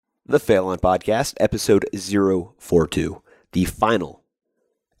the Fail On Podcast, episode 042, the final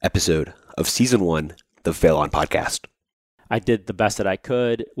episode of season 1, the Fail On Podcast. I did the best that I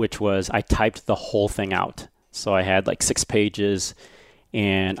could, which was I typed the whole thing out. So I had like 6 pages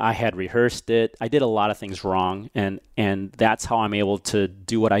and I had rehearsed it. I did a lot of things wrong, and that's how I'm able to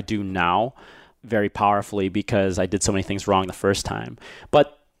do what I do now very powerfully, because I did so many things wrong the first time.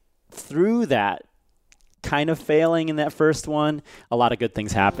 But through that kind of failing in that first one, a lot of good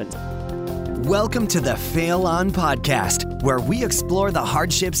things happened. Welcome to the Fail On Podcast, where we explore the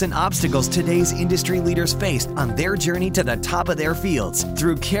hardships and obstacles today's industry leaders face on their journey to the top of their fields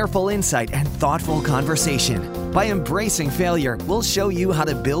through careful insight and thoughtful conversation. By embracing failure, we'll show you how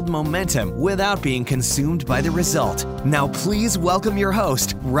to build momentum without being consumed by the result. Now please welcome your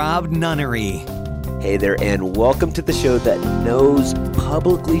host, Rob Nunnery. Hey there, and welcome to the show that knows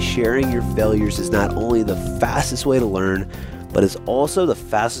publicly sharing your failures is not only the fastest way to learn, but is also the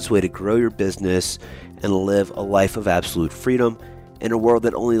fastest way to grow your business and live a life of absolute freedom. In a world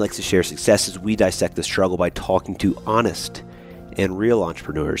that only likes to share successes, we dissect the struggle by talking to honest and real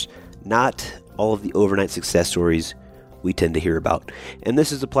entrepreneurs, not all of the overnight success stories we tend to hear about. And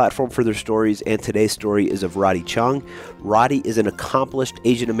this is a platform for their stories, and today's story is of Roddy Chong. Roddy is an accomplished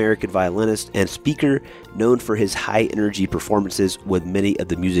Asian American violinist and speaker known for his high energy performances with many of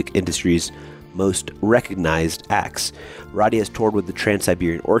the music industry's most recognized acts. Roddy has toured with the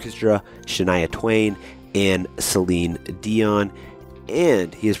Trans-Siberian Orchestra, Shania Twain, and Celine Dion,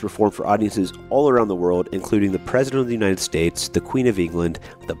 and he has performed for audiences all around the world, including the President of the United States, the Queen of England,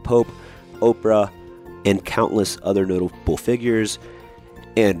 the Pope, Oprah, and countless other notable figures.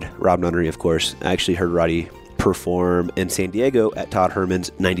 And Rob Nunnery, of course. I actually heard Roddy perform in San Diego at Todd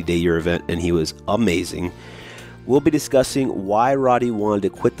Herman's 90-day year event, and he was amazing. We'll be discussing why Roddy wanted to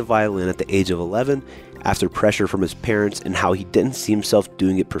quit the violin at the age of 11 after pressure from his parents and how he didn't see himself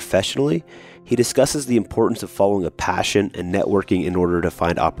doing it professionally. He discusses the importance of following a passion and networking in order to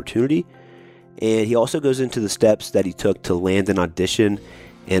find opportunity. And he also goes into the steps that he took to land an audition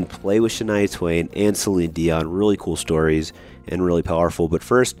and play with Shania Twain and Celine Dion. Really cool stories and really powerful. But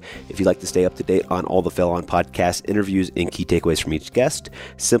first, if you'd like to stay up to date on all the Fail On podcast interviews and key takeaways from each guest,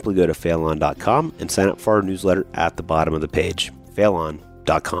 simply go to failon.com and sign up for our newsletter at the bottom of the page,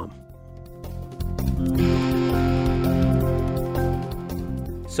 failon.com.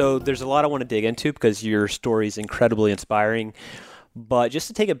 So there's a lot I want to dig into because your story is incredibly inspiring. But just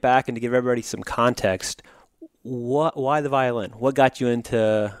to take it back and to give everybody some context, why the violin? What got you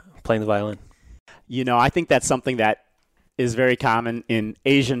into playing the violin? You know, I think that's something that is very common in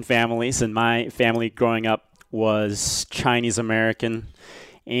Asian families, and my family growing up was Chinese American,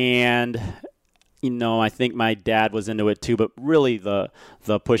 and you know, I think my dad was into it too, but really the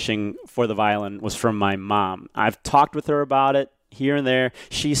pushing for the violin was from my mom. I've talked with her about it here and there.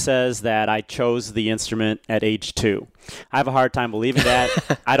 She says that I chose the instrument at age 2. I have a hard time believing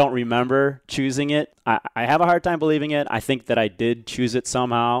that. I don't remember choosing it. I have a hard time believing it. I think that I did choose it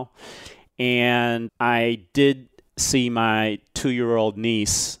somehow, and I did see my 2-year-old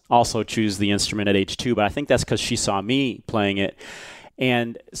niece also choose the instrument at age 2, but I think that's because she saw me playing it.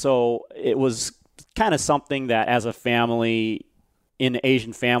 And so it was kind of something that as a family, in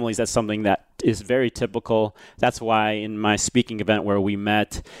Asian families, that's something that is very typical. That's why in my speaking event where we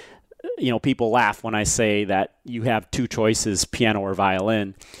met, you know, people laugh when I say that you have 2 choices, piano or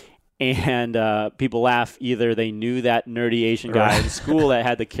violin. And people laugh, either they knew that nerdy Asian guy in school that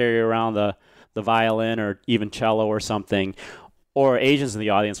had to carry around the violin or even cello or something, or Asians in the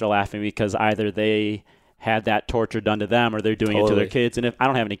audience are laughing because either they had that torture done to them or they're doing it to their kids. And if I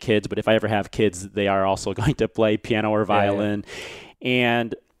don't have any kids, but if I ever have kids, they are also going to play piano or violin. Yeah.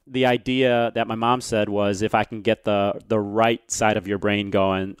 And the idea that my mom said was, if I can get the right side of your brain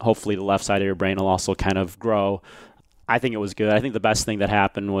going, hopefully the left side of your brain will also kind of grow. I think it was good. I think the best thing that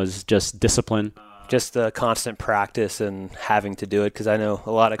happened was just discipline. Just the constant practice and having to do it, because I know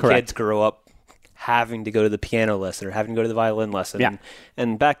a lot of kids grow up having to go to the piano lesson or having to go to the violin lesson. Yeah.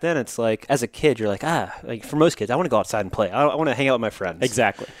 And back then it's like, as a kid, you're like for most kids, I want to go outside and play. I want to hang out with my friends.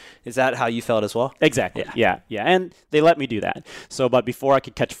 Exactly. Is that how you felt as well? Exactly. Yeah. And they let me do that. So, but before I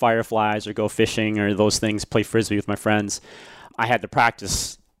could catch fireflies or go fishing or those things, play Frisbee with my friends, I had to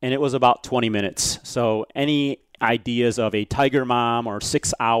practice, and it was about 20 minutes. So any ideas of a tiger mom or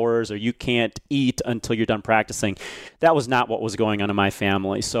 6 hours or you can't eat until you're done practicing, that was not what was going on in my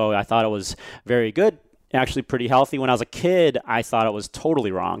family. So I thought it was very good, actually pretty healthy. When I was a kid, I thought it was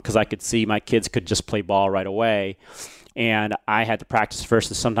totally wrong because I could see my kids could just play ball right away. And I had to practice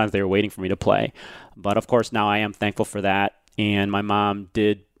first, and sometimes they were waiting for me to play. But of course, now I am thankful for that. And my mom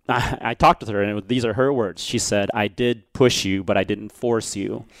did I talked with her, and these are her words. She said, "I did push you, but I didn't force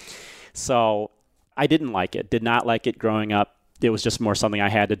you." So I didn't like it, did not like it growing up. It was just more something I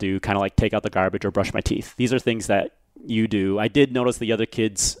had to do, kind of like take out the garbage or brush my teeth. These are things that you do. I did notice the other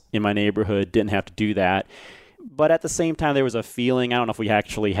kids in my neighborhood didn't have to do that. But at the same time, there was a feeling, I don't know if we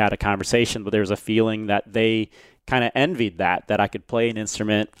actually had a conversation, but there was a feeling that they kind of envied that I could play an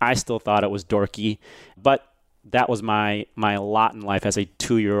instrument. I still thought it was dorky, but that was my lot in life as a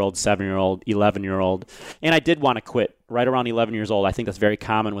 2-year-old, 7-year-old, 11-year-old. And I did want to quit right around 11 years old. I think that's very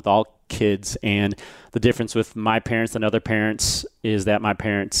common with all kids. And the difference with my parents and other parents is that my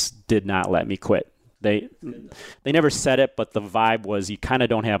parents did not let me quit. They never said it, but the vibe was you kind of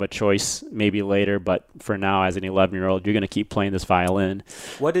don't have a choice maybe later, but for now as an 11-year-old, you're going to keep playing this violin.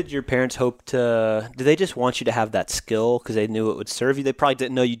 What did your parents hope to, did they just want you to have that skill because they knew it would serve you? They probably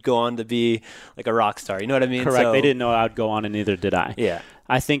didn't know you'd go on to be like a rock star. You know what I mean? Correct. So, they didn't know I would go on, and neither did I. Yeah.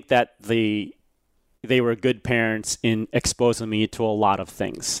 I think that they were good parents in exposing me to a lot of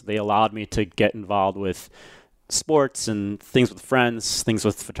things. They allowed me to get involved with sports and things with friends, things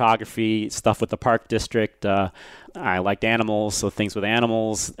with photography, stuff with the park district. I liked animals, so things with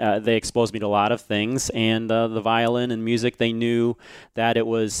animals. They exposed me to a lot of things, and the violin and music, they knew that it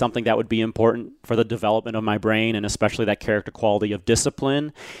was something that would be important for the development of my brain, and especially that character quality of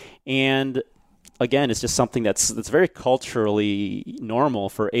discipline. And again, it's just something that's very culturally normal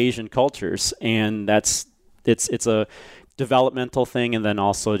for Asian cultures, and it's a developmental thing, and then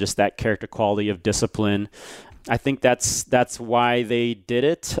also just that character quality of discipline. I think that's why they did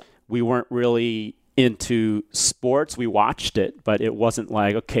it. We weren't really into sports. We watched it, but it wasn't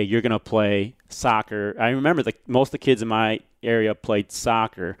like, okay, you're going to play soccer. I remember most of the kids in my area played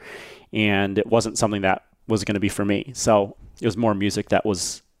soccer, and it wasn't something that was going to be for me. So it was more music that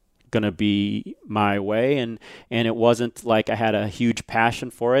was going to be my way, and it wasn't like I had a huge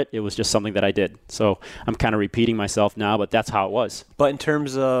passion for it. It was just something that I did. So I'm kind of repeating myself now, but that's how it was. But in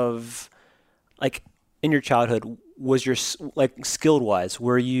terms of, like, in your childhood, was your, like, skilled wise,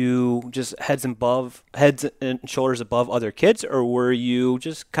 were you just heads and shoulders above other kids, or were you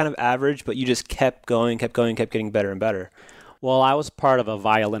just kind of average, but you just kept going, kept getting better and better? Well, I was part of a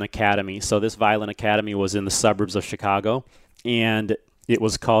violin academy. So this violin academy was in the suburbs of Chicago, and it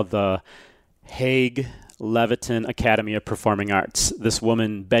was called the Haig Leviton Academy of Performing Arts. This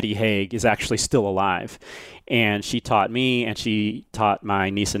woman, Betty Haig, is actually still alive. And she taught me, and she taught my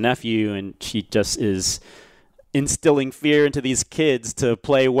niece and nephew, and she just is instilling fear into these kids to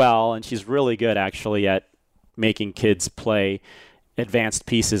play well. And she's really good, actually, at making kids play advanced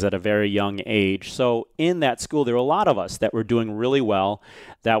pieces at a very young age. So in that school, there were a lot of us that were doing really well,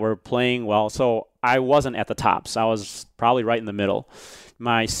 that were playing well. So I wasn't at the tops. I was probably right in the middle.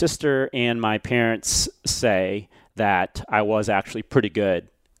 My sister and my parents say that I was actually pretty good,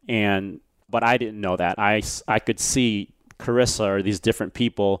 but I didn't know that. I could see Carissa or these different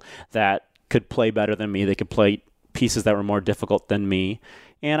people that could play better than me. They could play pieces that were more difficult than me.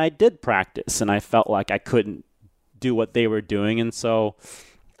 And I did practice, and I felt like I couldn't do what they were doing. And so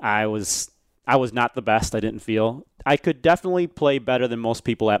I was not the best, I didn't feel. I could definitely play better than most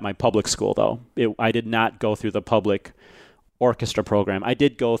people at my public school, though. I did not go through the public orchestra program. I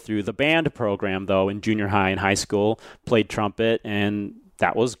did go through the band program, though, in junior high and high school, played trumpet, and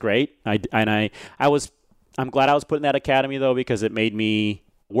that was great. I'm glad I was put in that academy, though, because it made me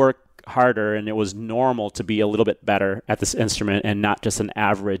work harder, and it was normal to be a little bit better at this instrument and not just an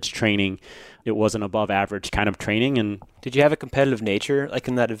average training. It was an above average kind of training. And did you have a competitive nature, like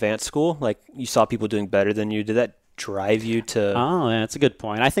in that advanced school? Like you saw people doing better than you. Did that drive you to? Oh, yeah, that's a good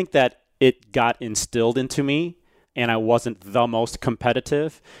point. I think that it got instilled into me, and I wasn't the most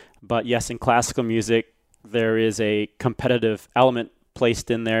competitive. But yes, in classical music, there is a competitive element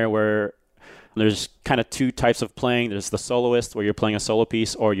placed in there where there's kind of two types of playing. There's the soloist, where you're playing a solo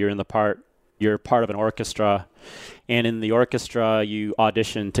piece, or you're part of an orchestra. And in the orchestra, you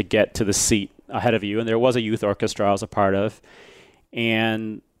audition to get to the seat ahead of you. And there was a youth orchestra I was a part of.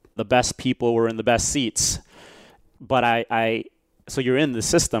 And the best people were in the best seats. But so you're in the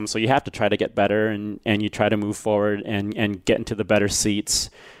system, so you have to try to get better, and you try to move forward and get into the better seats.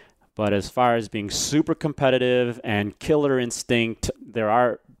 But as far as being super competitive and killer instinct, there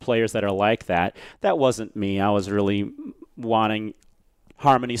are players that are like that. That wasn't me. I was really wanting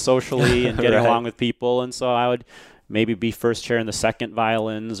harmony socially and getting right. along with people. And so I would maybe be first chair in the second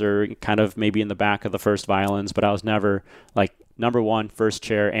violins, or kind of maybe in the back of the first violins. But I was never like number one, first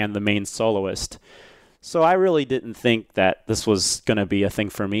chair, and the main soloist. So I really didn't think that this was going to be a thing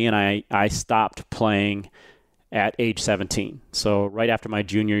for me. And I stopped playing at age 17. So right after my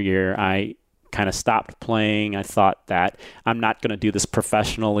junior year, I kind of stopped playing. I thought that I'm not going to do this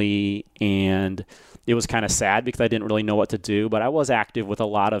professionally, and it was kind of sad because I didn't really know what to do, but I was active with a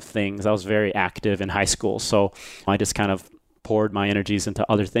lot of things. I was very active in high school, so I just kind of poured my energies into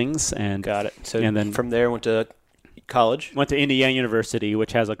other things. And got it. So and then from there went to college? Went to Indiana University,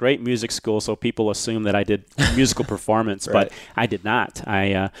 which has a great music school, so people assume that I did musical performance, Right. but I did not.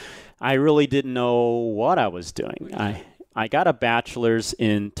 I really didn't know what I was doing. I got a bachelor's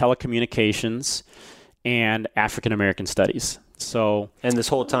in telecommunications and African American studies. So, And this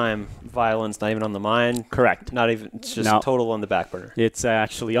whole time, violin's not even on the mind? correct. Not even, it's just No. total on the back burner. It's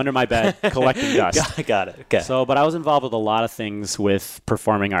actually under my bed collecting dust. Got it. Okay. So, but I was involved with a lot of things with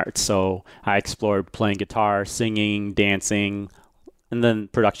performing arts. So I explored playing guitar, singing, dancing, and then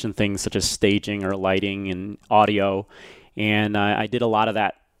production things such as staging or lighting and audio. And I did a lot of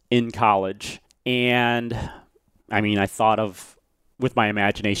that in college. And I mean, I thought of, with my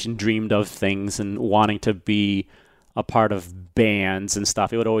imagination, dreamed of things and wanting to be a part of bands and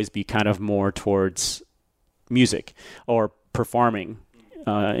stuff. It would always be kind of more towards music or performing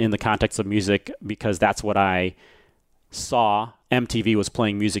in the context of music, because that's what I saw. MTV was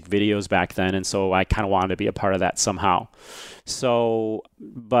playing music videos back then, and so I kind of wanted to be a part of that somehow. So,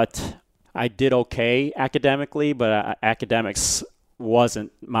 but I did okay academically, but academics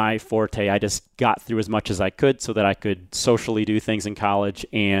wasn't my forte. I just got through as much as I could so that I could socially do things in college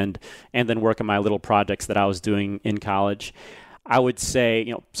and then work on my little projects that I was doing in college. I would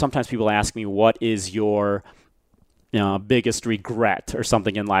say, sometimes people ask me, what is your biggest regret or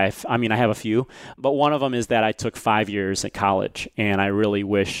something in life? I mean, I have a few, but one of them is that I took 5 years at college, and I really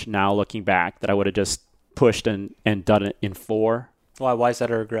wish now, looking back, that I would have just pushed and done it in 4. Why is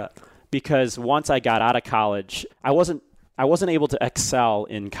that a regret? Because once I got out of college, I wasn't able to excel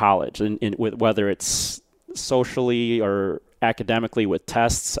in college, with whether it's socially or academically with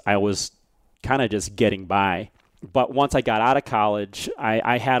tests. I was kind of just getting by. But once I got out of college,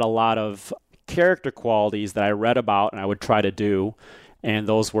 I had a lot of character qualities that I read about and I would try to do, and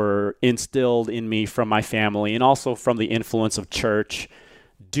those were instilled in me from my family and also from the influence of church.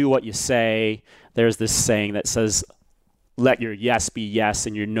 Do what you say. There's this saying that says, let your yes be yes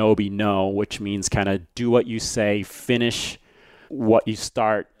and your no be no, which means kind of do what you say, finish what you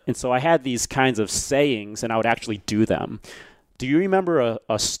start. And so I had these kinds of sayings, and I would actually do them. Do you remember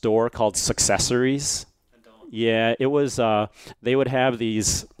a store called Successories? I don't. Yeah, it was, they would have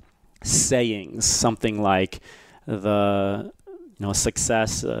these sayings, something like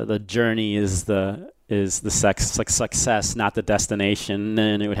success, the journey is the success, not the destination.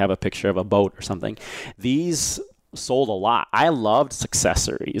 And it would have a picture of a boat or something. These sold a lot. I loved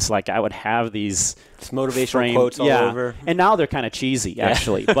Successories. Like, I would have these motivational quotes all over. And now they're kind of cheesy,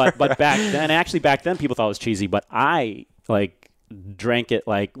 actually. But back then people thought it was cheesy, but I drank it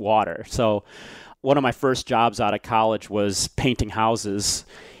like water. So one of my first jobs out of college was painting houses,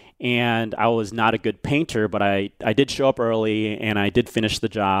 and I was not a good painter, but I did show up early and I did finish the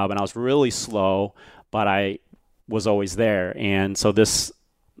job, and I was really slow, but I was always there. And so this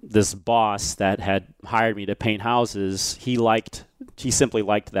boss that had hired me to paint houses, he simply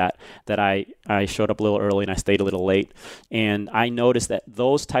liked that I showed up a little early and I stayed a little late. And I noticed that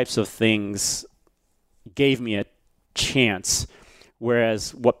those types of things gave me a chance,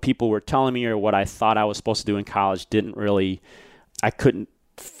 whereas what people were telling me or what I thought I was supposed to do in college I couldn't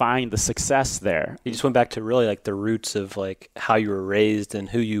find the success there. You just went back to really the roots of how you were raised and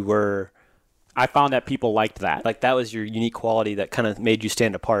who you were. I found that people liked that. That was your unique quality that kind of made you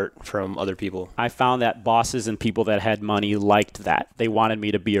stand apart from other people. I found that bosses and people that had money liked that. They wanted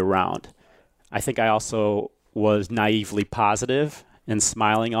me to be around. I think I also was naively positive and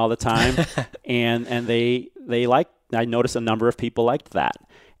smiling all the time. and they liked, I noticed a number of people liked that.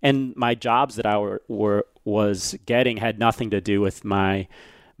 And my jobs that I was getting had nothing to do with my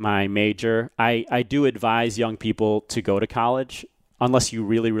major. I do advise young people to go to college unless you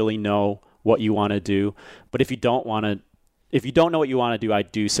really, really know what you want to do. But if you don't know what you want to do, I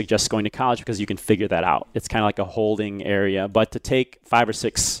do suggest going to college because you can figure that out. It's kind of like a holding area. But to take 5 or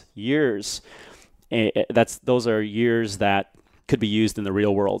 6 years, those are years that could be used in the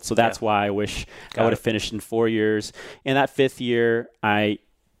real world. So that's why I wish I would have finished in 4 years. In that 5th year, I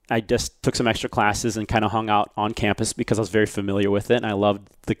just took some extra classes and kind of hung out on campus because I was very familiar with it, and I loved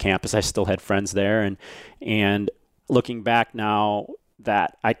the campus. I still had friends there, and looking back now,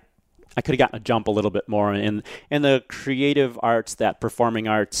 that I could have gotten a jump a little bit more in the creative arts, that performing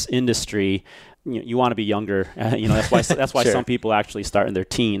arts industry. You want to be younger. That's why Sure. Some people actually start in their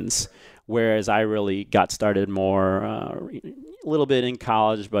teens, whereas I really got started more a little bit in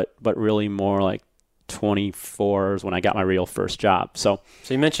college, but really more like 24 is when I got my real first job. So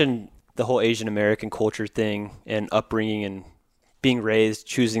you mentioned the whole Asian American culture thing and upbringing and being raised,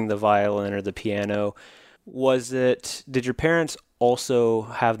 choosing the violin or the piano, did your parents also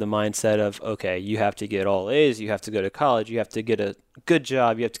have the mindset of, okay, you have to get all A's, you have to go to college, you have to get a good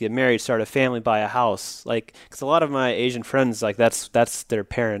job, you have to get married, start a family, buy a house? Like, because a lot of my Asian friends, like, that's their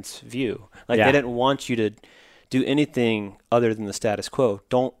parents' view. Like, they didn't want you to do anything other than the status quo.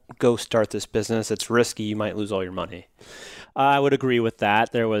 Don't go start this business. It's risky. You might lose all your money. I would agree with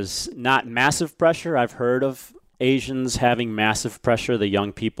that. There was not massive pressure. I've heard of Asians having massive pressure, the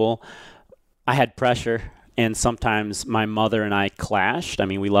young people. I had pressure, and sometimes my mother and I clashed. I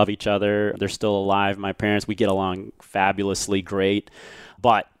mean, we love each other. They're still alive. My parents, we get along fabulously great.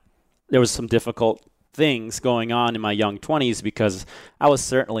 But there was some difficult things going on in my young 20s because I was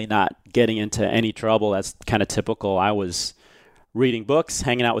certainly not getting into any trouble. That's kind of typical. I was reading books,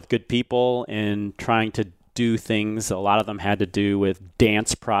 hanging out with good people, and trying to do things. A lot of them had to do with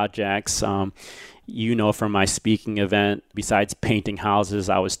dance projects. From my speaking event, besides painting houses,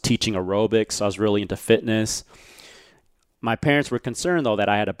 I was teaching aerobics. So I was really into fitness. My parents were concerned, though, that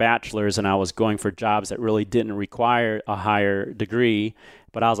I had a bachelor's and I was going for jobs that really didn't require a higher degree.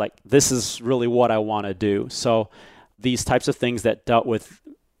 But I was like, this is really what I want to do. So these types of things that dealt with,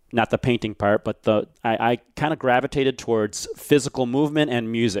 not the painting part, but I kind of gravitated towards physical movement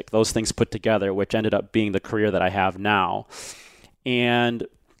and music, those things put together, which ended up being the career that I have now. And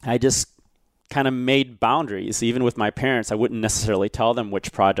I just kind of made boundaries. Even with my parents, I wouldn't necessarily tell them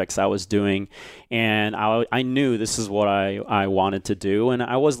which projects I was doing. And I knew this is what I wanted to do. And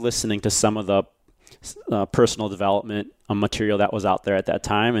I was listening to some of the personal development material that was out there at that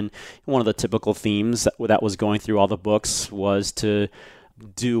time. And one of the typical themes that was going through all the books was to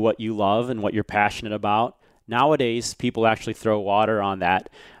do what you love and what you're passionate about. Nowadays, people actually throw water on that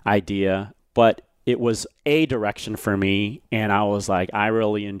idea, but it was a direction for me, and I was like, I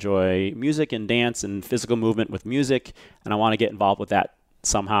really enjoy music and dance and physical movement with music, and I want to get involved with that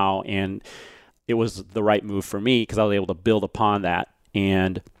somehow. And it was the right move for me because I was able to build upon that.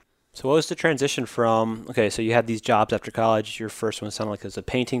 And so what was the transition from, okay, so you had these jobs after college. Your first one sounded like it was a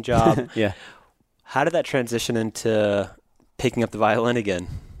painting job. Yeah. How did that transition into picking up the violin again?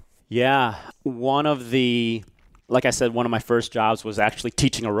 Yeah. Like I said, one of my first jobs was actually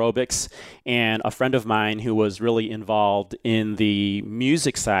teaching aerobics, and a friend of mine who was really involved in the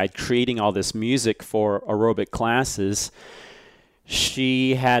music side, creating all this music for aerobic classes,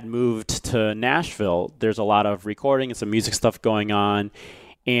 she had moved to Nashville. There's a lot of recording and some music stuff going on,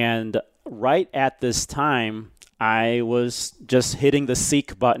 and right at this time, I was just hitting the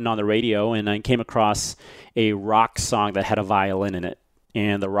seek button on the radio, and I came across a rock song that had a violin in it,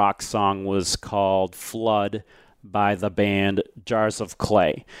 and the rock song was called Flood by the band Jars of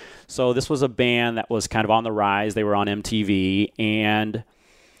Clay. So this was a band that was kind of on the rise. They were on MTV, and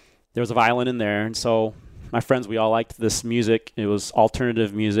there was a violin in there. And so my friends, we all liked this music. It was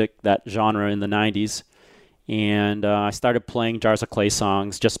alternative music, that genre in the 90s. And I started playing Jars of Clay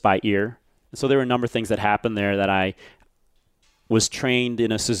songs just by ear. And so there were a number of things that happened there that I was trained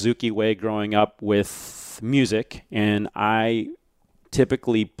in a Suzuki way growing up with music, and I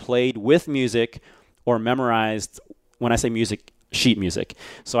typically played with music or memorized, when I say music, sheet music.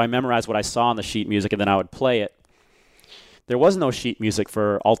 So I memorized what I saw on the sheet music, and then I would play it. There was no sheet music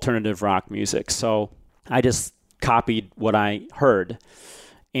for alternative rock music, so I just copied what I heard.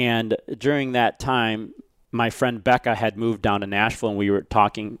 And during that time, my friend Becca had moved down to Nashville, and we were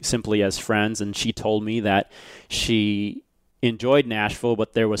talking simply as friends, and she told me that she enjoyed Nashville,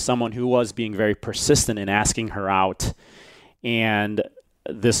 but there was someone who was being very persistent in asking her out. And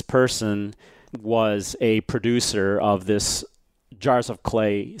this person was a producer of this Jars of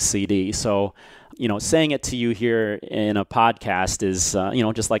Clay CD. So, saying it to you here in a podcast is,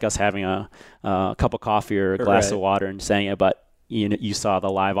 just like us having a cup of coffee or a glass of water and saying it. But you saw the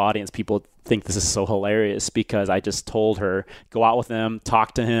live audience. People think this is so hilarious because I just told her, go out with him,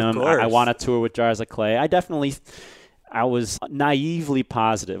 talk to him. I want to tour with Jars of Clay. I was naively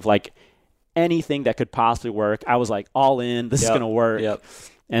positive, like anything that could possibly work. I was like, all in, this is going to work. Yep.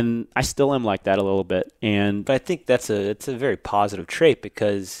 And I still am like that a little bit. But I think it's a very positive trait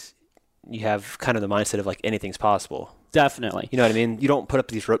because you have kind of the mindset of like anything's possible. Definitely. You know what I mean? You don't put up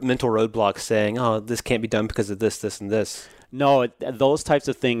these mental roadblocks saying, oh, this can't be done because of this, this, and this. No, those types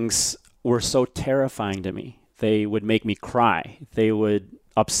of things were so terrifying to me. They would make me cry. They would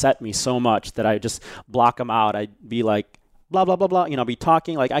upset me so much that I just block them out. I'd be like, blah, blah, blah, blah. Be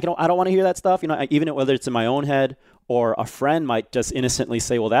talking like, I don't want to hear that stuff. Even whether it's in my own head or a friend might just innocently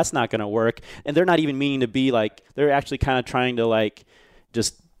say, well, that's not going to work. And they're not even meaning to be like, they're actually kind of trying to like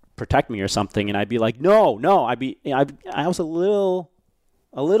just protect me or something. And I'd be like, no. I was a little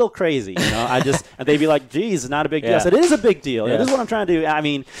a little crazy, and they'd be like, geez, it's not a big deal. I said, it is a big deal. Yeah. It is what I'm trying to do. I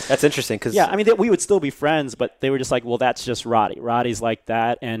mean, that's interesting because we would still be friends, but they were just like, well, that's just Roddy. Roddy's like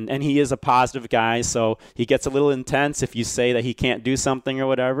that, and he is a positive guy, so he gets a little intense if you say that he can't do something or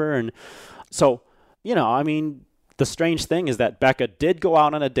whatever. And so, the strange thing is that Becca did go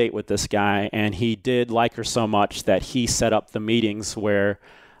out on a date with this guy, and he did like her so much that he set up the meetings where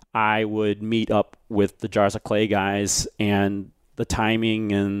I would meet up with the Jars of Clay guys, and the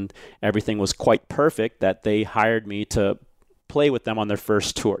timing and everything was quite perfect that they hired me to play with them on their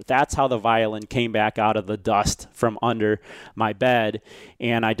first tour. That's how the violin came back out of the dust from under my bed,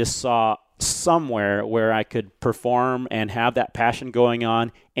 and I just saw somewhere where I could perform and have that passion going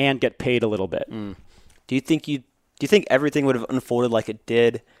on and get paid a little bit. Do you think everything would have unfolded like it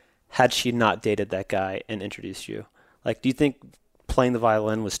did had she not dated that guy and introduced you? Like, do you think playing the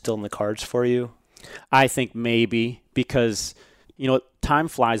violin was still in the cards for you? I think maybe, because time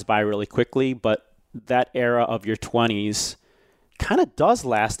flies by really quickly, but that era of your 20s kind of does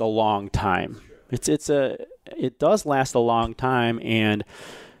last a long time. It does last a long time, and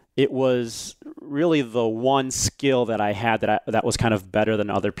it was really the one skill that I had that was kind of better than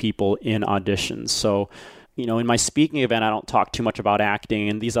other people in auditions. So, in my speaking event, I don't talk too much about acting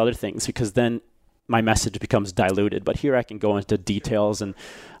and these other things because then my message becomes diluted. But here I can go into details,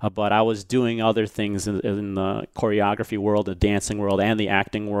 but I was doing other things in the choreography world, the dancing world, and the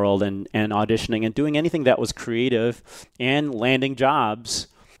acting world, and auditioning and doing anything that was creative and landing jobs.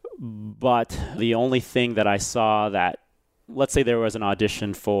 But the only thing that I saw that, let's say there was an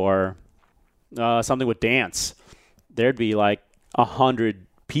audition for something with dance, there'd be like 100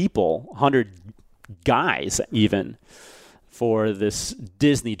 people, 100 guys even, for this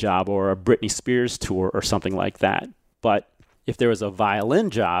Disney job or a Britney Spears tour or something like that. But if there was a violin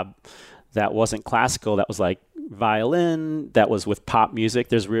job that wasn't classical, that was like violin, that was with pop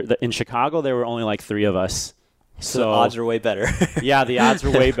music, in Chicago there were only like 3 of us. So the odds are way better. Yeah, the odds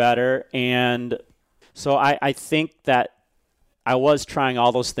are way better. And so I think that I was trying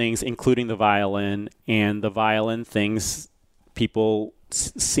all those things, including the violin, and the violin things, people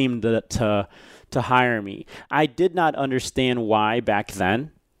seemed to hire me. I did not understand why back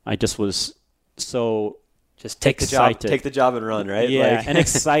then. I just was so excited. Take the job and run, right? Yeah, and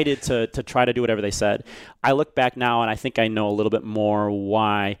excited to try to do whatever they said. I look back now, and I think I know a little bit more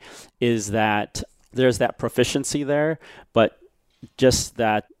why, is that there's that proficiency there, but just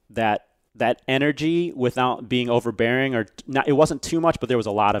that energy without being overbearing, or not, it wasn't too much, but there was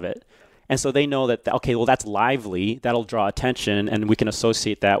a lot of it. And so they know that, okay, well, that's lively, that'll draw attention, and we can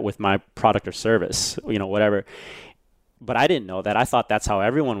associate that with my product or service, whatever. But I didn't know that. I thought that's how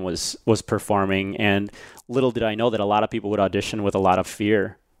everyone was performing, and little did I know that a lot of people would audition with a lot of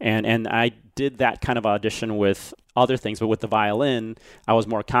fear. And I did that kind of audition with other things, but with the violin, I was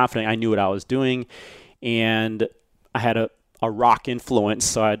more confident. I knew what I was doing, and I had a rock influence,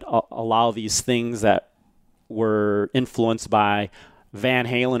 so I'd allow these things that were influenced by Van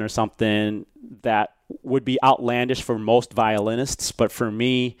Halen or something that would be outlandish for most violinists, but for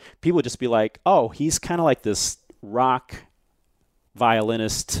me, people would just be like, oh, he's kind of like this rock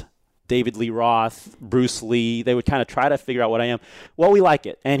violinist, David Lee Roth, Bruce Lee. They would kind of try to figure out what I am. Well, we like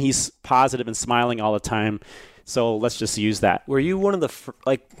it, and he's positive and smiling all the time, so let's just use that. Were you one of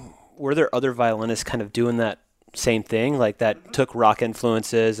the, were there other violinists kind of doing that same thing, like that took rock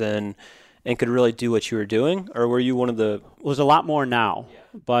influences and could really do what you were doing? Or were you one of the... There's a lot more now,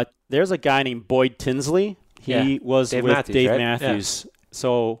 but there's a guy named Boyd Tinsley. He was Dave with Matthews, Dave right? Matthews. Yeah.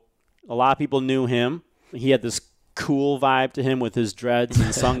 So a lot of people knew him. He had this cool vibe to him with his dreads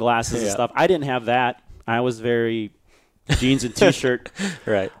and sunglasses and stuff. I didn't have that. I was very jeans and T-shirt.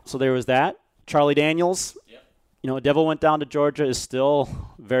 Right. So there was that. Charlie Daniels, Devil Went Down to Georgia is still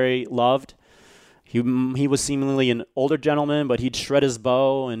very loved. He was seemingly an older gentleman, but he'd shred his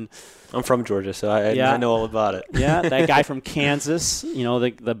bow. And I'm from Georgia, so I know all about it. Yeah, that guy from Kansas,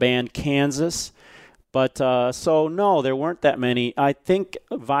 the band Kansas. But so, no, there weren't that many. I think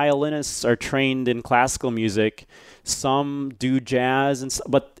violinists are trained in classical music. Some do jazz,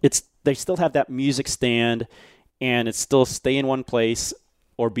 but they still have that music stand, and it's still stay in one place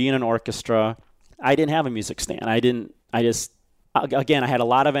or be in an orchestra. I didn't have a music stand. Again, I had a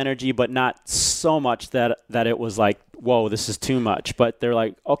lot of energy, but not so much that it was like, whoa, this is too much. But they're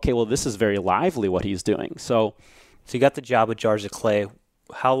like, okay, well, this is very lively what he's doing. So you got the job with Jars of Clay.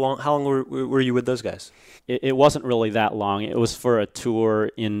 How long were you with those guys? It wasn't really that long. It was for a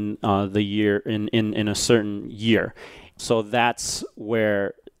tour in the year in a certain year. So that's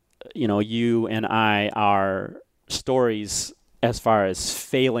where you and I, our stories as far as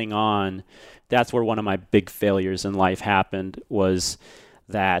failing on. That's where one of my big failures in life happened, was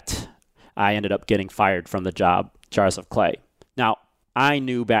that I ended up getting fired from the job, Jars of Clay. Now, I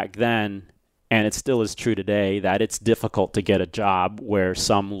knew back then, and it still is true today, that it's difficult to get a job where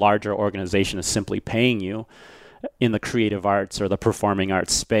some larger organization is simply paying you in the creative arts or the performing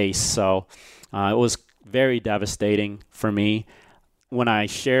arts space. So it was very devastating for me. When I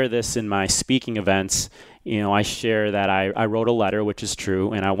share this in my speaking events, I share that I wrote a letter, which is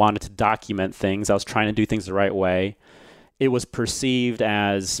true, and I wanted to document things. I was trying to do things the right way. It was perceived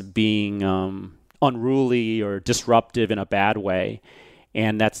as being unruly or disruptive in a bad way,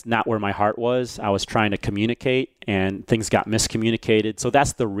 and that's not where my heart was. I was trying to communicate, and things got miscommunicated. So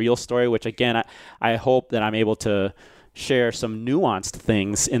that's the real story, which, again, I hope that I'm able to share some nuanced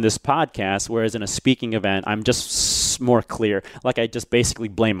things in this podcast, whereas in a speaking event, I'm just more clear. Like, I just basically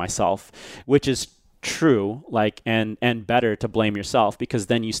blame myself, which is true, and better to blame yourself, because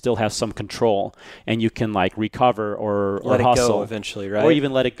then you still have some control and you can recover or let hustle it go eventually, right? Or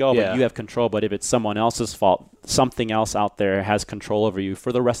even let it go, Yeah. but you have control. But if it's someone else's fault, something else out there has control over you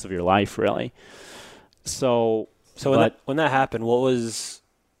for the rest of your life, really. So when that happened, what was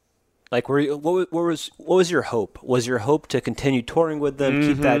what was your hope? Was your hope to continue touring with them,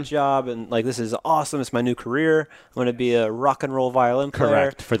 keep that job, and this is awesome, it's my new career, I'm going to be a rock and roll violin player?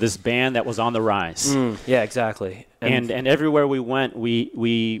 Correct, for this band that was on the rise. Yeah, exactly. And everywhere we went,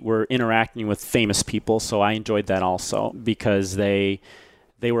 we were interacting with famous people, so I enjoyed that also, because they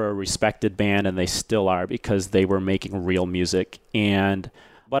were a respected band, and they still are, because they were making real music.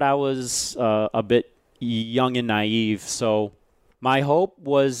 But I was a bit young and naive, so my hope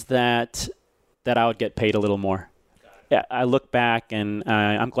was that I would get paid a little more. Yeah, I look back, and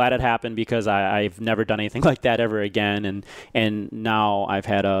I'm glad it happened, because I've never done anything like that ever again. And now I've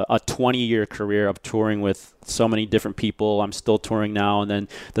had a 20-year career of touring with so many different people. I'm still touring now, and then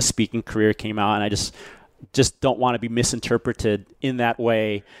the speaking career came out, and I just don't want to be misinterpreted in that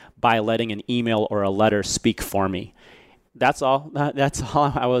way by letting an email or a letter speak for me. That's all. That's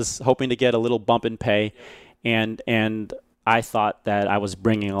all. I was hoping to get a little bump in pay, and I thought that I was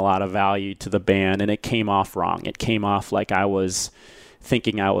bringing a lot of value to the band, and it came off wrong. It came off like I was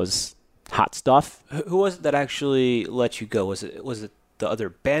thinking I was hot stuff. Who was it that actually let you go? Was it the other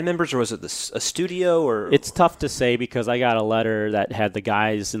band members, or was it a studio? Or it's tough to say, because I got a letter that had the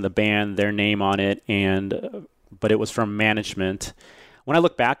guys in the band, their name on it, but it was from management. When I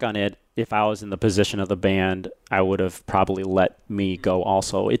look back on it, if I was in the position of the band, I would have probably let me go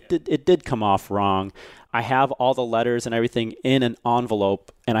also. It did come off wrong. I have all the letters and everything in an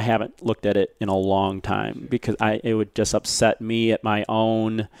envelope, and I haven't looked at it in a long time, because it would just upset me at my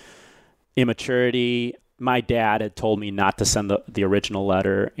own immaturity. My dad had told me not to send the original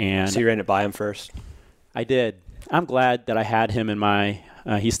letter. And so you ran it by him first? I did. I'm glad that I had him in my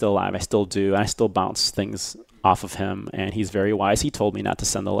he's still alive. I still do. I still bounce things off of him, and he's very wise. He told me not to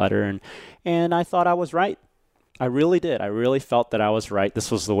send the letter, and I thought I was right. I really did. I really felt that I was right. This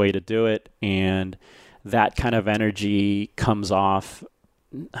was the way to do it, and that kind of energy comes off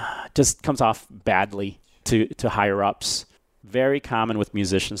badly to higher ups. Very common with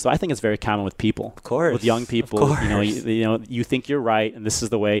musicians. So I think it's very common with people. Of course. With young people. Of course. You think you're right, and this is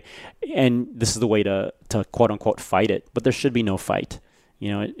the way to quote unquote fight it. But there should be no fight.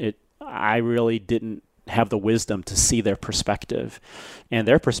 I really didn't have the wisdom to see their perspective. And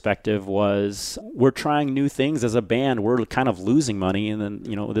their perspective was, we're trying new things as a band. We're kind of losing money. And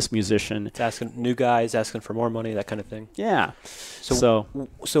then, this musician. It's asking new guys, asking for more money, that kind of thing. Yeah. So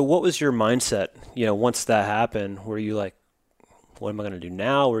what was your mindset, once that happened? Were you like, what am I going to do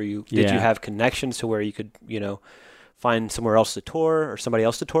now? Did you have connections to where you could, find somewhere else to tour or somebody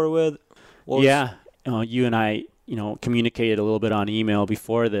else to tour with? You and I, communicated a little bit on email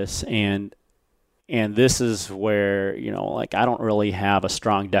before this, and this is where, I don't really have a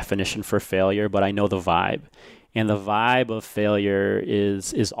strong definition for failure, but I know the vibe. And the vibe of failure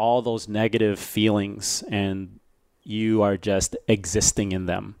is all those negative feelings, and you are just existing in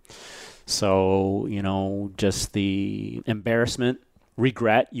them. So, just the embarrassment,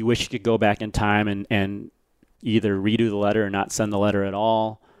 regret, you wish you could go back in time and either redo the letter or not send the letter at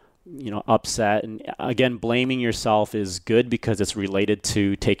all, upset. And again, blaming yourself is good because it's related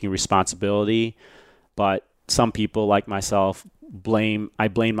to taking responsibility. But some people, like myself, I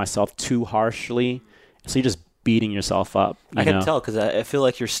blame myself too harshly. So you're just beating yourself up. I can tell, because I feel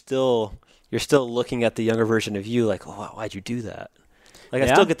like you're still looking at the younger version of you like, oh, why'd you do that? I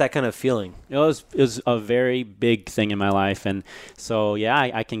still get that kind of feeling. It was a very big thing in my life. And so,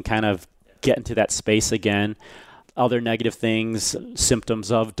 I can kind of get into that space again. Other negative things, symptoms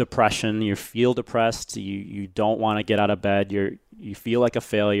of depression. You feel depressed. You don't want to get out of bed. You feel like a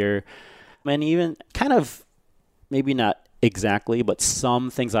failure. And even kind of maybe not exactly, but some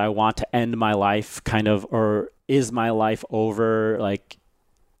things I want to end my life kind of, or is my life over? Like,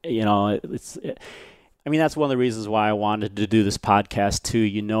 I mean, that's one of the reasons why I wanted to do this podcast too.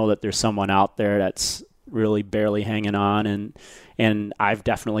 You know that there's someone out there that's really barely hanging on, and I've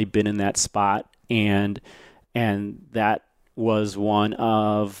definitely been in that spot, and that was one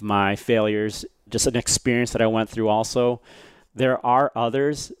of my failures, just an experience that I went through also. There are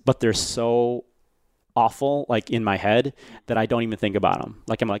others, but they're so awful, like in my head, that I don't even think about them.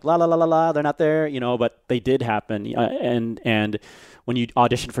 Like I'm like, la la la la la, they're not there, but they did happen. And when you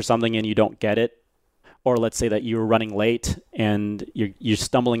audition for something and you don't get it, or let's say that you're running late and you're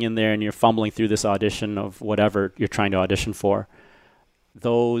stumbling in there and you're fumbling through this audition of whatever you're trying to audition for,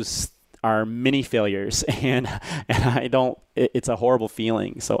 those are mini failures, and it's a horrible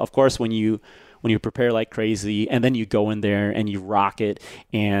feeling. So of course when you prepare like crazy and then you go in there and you rock it,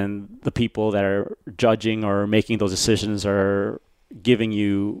 and the people that are judging or making those decisions are giving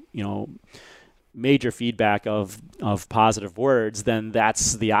you, major feedback of positive words, then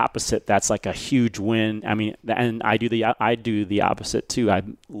that's the opposite. That's like a huge win. I mean, and I do the opposite too.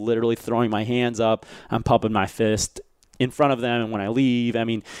 I'm literally throwing my hands up. I'm pumping my fist in front of them, and when I leave, I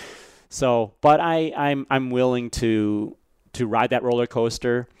mean, but I'm willing to ride that roller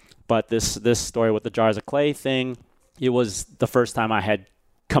coaster. But this story with the jars of clay thing, it was the first time I had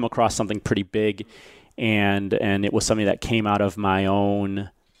come across something pretty big, and it was something that came out of my own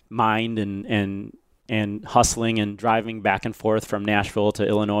mind and hustling and driving back and forth from Nashville to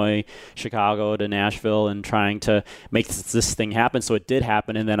Illinois, Chicago to Nashville, and trying to make this thing happen. So it did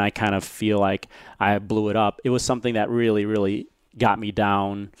happen, and then I kind of feel like I blew it up. It was something that really, really got me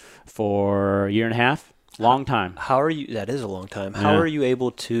down for a year and a half. Long time. That is a long time. How are you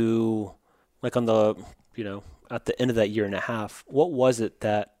able to, like on the, at the end of that year and a half, what was it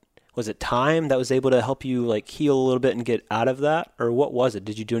time that was able to help you like heal a little bit and get out of that? Or what was it?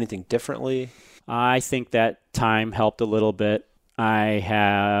 Did you do anything differently? I think that time helped a little bit. I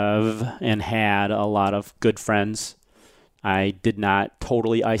have and had a lot of good friends. I did not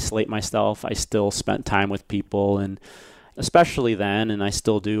totally isolate myself. I still spent time with people, and especially then, and I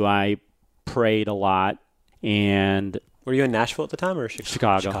still do, I prayed a lot. And were you in Nashville at the time or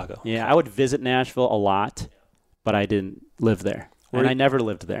Chicago? Yeah, I would visit Nashville a lot, but I didn't live there. I never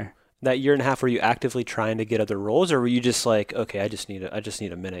lived there. That year and a half, were you actively trying to get other roles, or were you just like, okay, I just need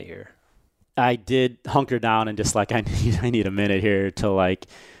a minute here? I did hunker down and just like, I need a minute here to like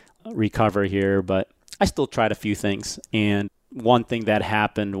recover here, but I still tried a few things. And one thing that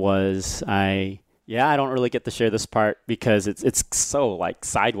happened was I don't really get to share this part because it's so like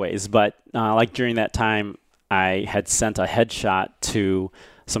sideways, but like during that time, I had sent a headshot to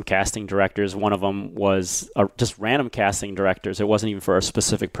some casting directors. One of them was just random casting directors. It wasn't even for a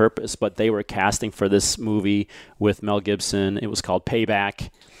specific purpose, but they were casting for this movie with Mel Gibson. It was called Payback,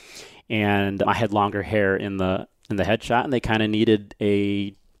 and I had longer hair in the headshot, and they kind of needed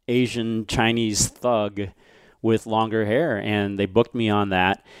a Asian Chinese thug with longer hair, and they booked me on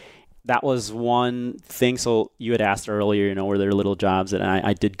that. That was one thing. So you had asked earlier, were there little jobs? And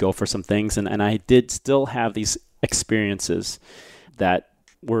I did go for some things, and I did still have these experiences that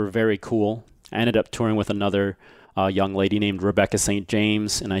were very cool. I ended up touring with another young lady named Rebecca St.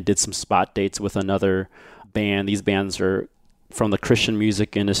 James, and I did some spot dates with another band. These bands are from the Christian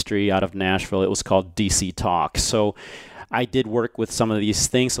music industry out of Nashville. It was called DC Talk. So I did work with some of these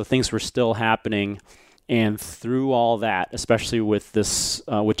things, so things were still happening. And through all that, especially with this,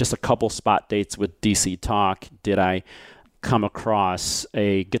 with just a couple spot dates with DC Talk, did I come across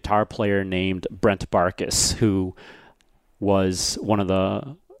a guitar player named Brent Barkus, who was one of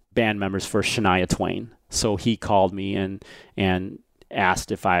the band members for Shania Twain. So he called me and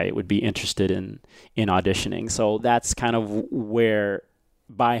asked if I would be interested in auditioning. So that's kind of where,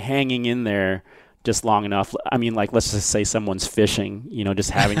 by hanging in there just long enough, I mean, like, let's just say someone's fishing, just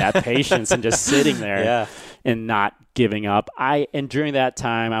having that patience and just sitting there and not giving up. And during that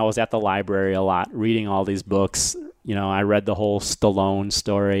time, I was at the library a lot, reading all these books. I read the whole Stallone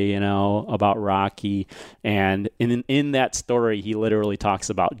story, about Rocky. And in that story, he literally talks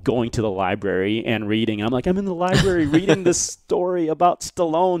about going to the library and reading. And I'm like, I'm in the library reading this story about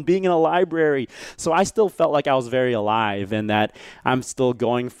Stallone being in a library. So I still felt like I was very alive and that I'm still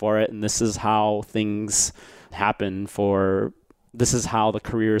going for it. And this is how things happen this is how the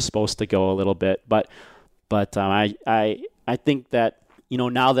career is supposed to go a little bit. But I think that,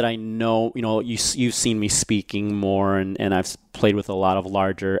 now that I know, you've seen me speaking more and I've played with a lot of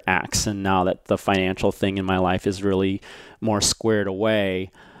larger acts, and now that the financial thing in my life is really more squared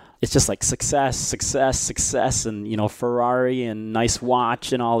away, it's just like success, success, success, and Ferrari and nice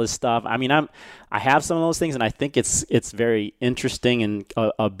watch and all this stuff. I mean, I have some of those things, and I think it's very interesting and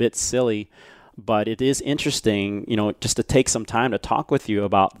a bit silly, but it is interesting, just to take some time to talk with you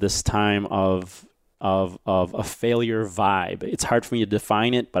about this time of a failure vibe. It's hard for me to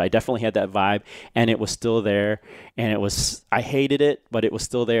define it, but I definitely had that vibe, and it was still there, and I hated it, but it was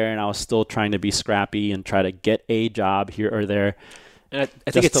still there, and I was still trying to be scrappy and try to get a job here or there. And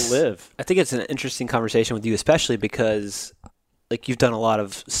I think it's to live. I think it's an interesting conversation with you, especially because like you've done a lot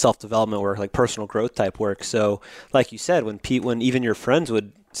of self-development work, like personal growth type work. So like you said, when even your friends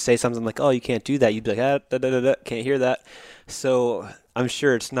would say something like, "Oh, you can't do that," you'd be like, can't hear that. So I'm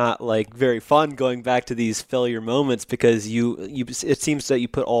sure it's not like very fun going back to these failure moments because it seems that you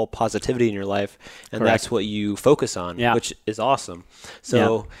put all positivity in your life, and Correct. that's what you focus on, which is awesome.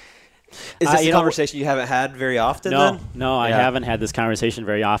 So. Yeah. Is this a conversation you haven't had very often then? No, I haven't had this conversation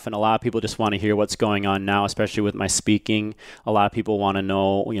very often. A lot of people just want to hear what's going on now, especially with my speaking. A lot of people want to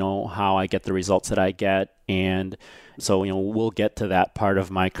know, how I get the results that I get. And so, we'll get to that part of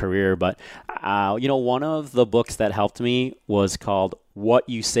my career. But, one of the books that helped me was called What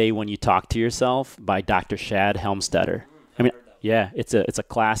You Say When You Talk to Yourself by Dr. Shad Helmstetter. I mean, yeah, it's a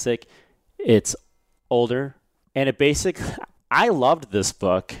classic. It's older. And I loved this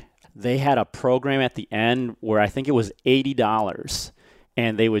book. They had a program at the end where I think it was $80,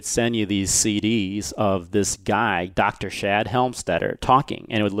 and they would send you these CDs of this guy, Dr. Shad Helmstetter, talking,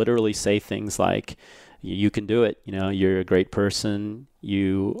 and it would literally say things like, "You can do it. You're a great person.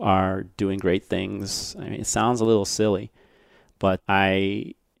 You are doing great things." I mean, it sounds a little silly, but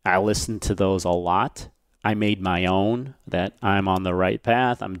I listened to those a lot. I made my own that I'm on the right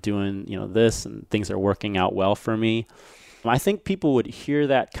path. I'm doing this, and things are working out well for me. I think people would hear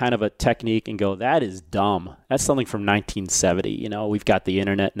that kind of a technique and go, "That is dumb. That's something from 1970. We've got the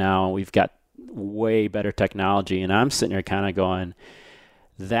internet now. We've got way better technology." And I'm sitting here kind of going,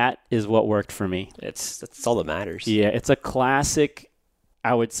 that is what worked for me. That's all that matters. Yeah, it's a classic,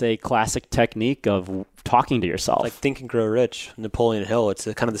 I would say, classic technique of talking to yourself. Like Think and Grow Rich, Napoleon Hill. It's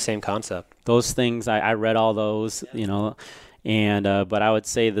kind of the same concept. Those things, I read all those, And but I would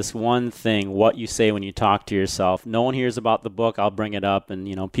say this one thing: what you say when you talk to yourself. No one hears about the book. I'll bring it up,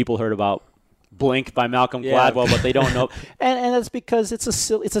 and people heard about Blink by Malcolm Gladwell, but they don't know. And that's because it's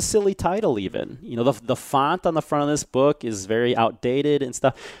a silly title. Even the font on the front of this book is very outdated and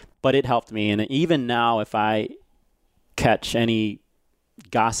stuff. But it helped me, and even now, if I catch any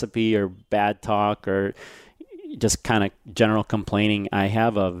gossipy or bad talk or just kind of general complaining, I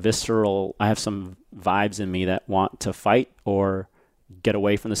have some vibes in me that want to fight or get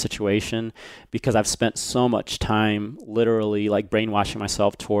away from the situation, because I've spent so much time literally like brainwashing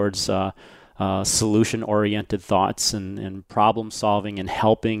myself towards solution-oriented thoughts and problem solving and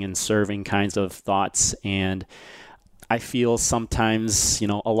helping and serving kinds of thoughts. And I feel sometimes,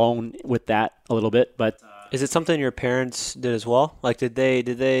 alone with that a little bit, but is it something your parents did as well? Like, did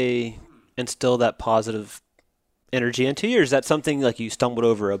they instill that positive energy into you, or is that something like you stumbled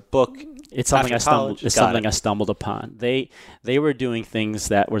over a book? It's something I stumbled upon. They were doing things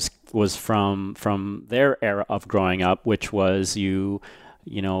that was from their era of growing up, which was you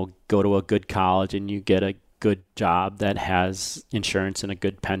go to a good college and you get a good job that has insurance and a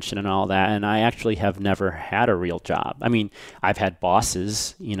good pension and all that. And I actually have never had a real job. I mean, I've had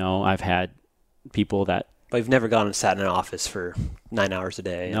bosses, I've had people that. But you've never gone and sat in an office for 9 hours a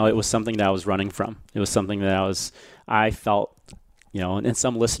day. No, it was something that I was running from. It was something that I felt, and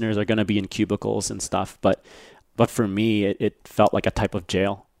some listeners are going to be in cubicles and stuff, but for me, it felt like a type of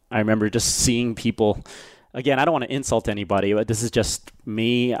jail. I remember just seeing people. Again, I don't want to insult anybody, but this is just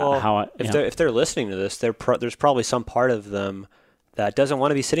me. Well, if they're listening to this, there's probably some part of them that doesn't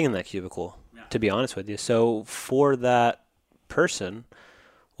want to be sitting in that cubicle, to be honest with you. So for that person,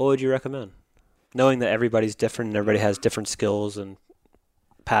 what would you recommend? Knowing that everybody's different and everybody has different skills and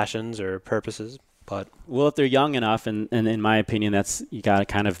passions or purposes, but if they're young enough, and in my opinion, you got to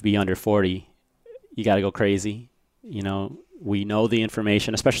kind of be under 40. You got to go crazy. We know the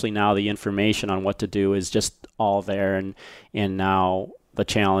information, especially now. The information on what to do is just all there, and now the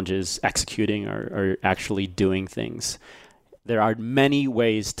challenge is executing or actually doing things. There are many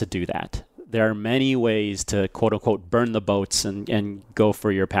ways to do that. There are many ways to, quote unquote, burn the boats and go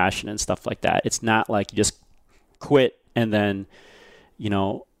for your passion and stuff like that. It's not like you just quit and then,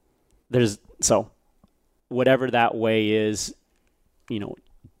 so whatever that way is,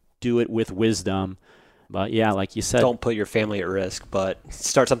 do it with wisdom. But yeah, like you said, don't put your family at risk, but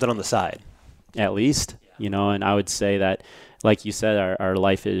start something on the side. At least, and I would say that, like you said, our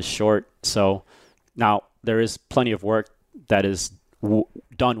life is short. So now there is plenty of work that is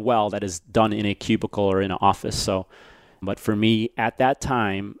done well that is done in a cubicle or in an office. So, but for me at that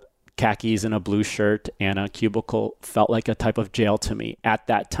time, khakis and a blue shirt and a cubicle felt like a type of jail to me at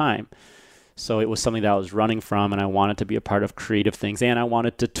that time. So it was something that I was running from, and I wanted to be a part of creative things, and I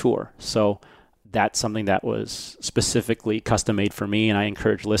wanted to tour. So that's something that was specifically custom made for me, and I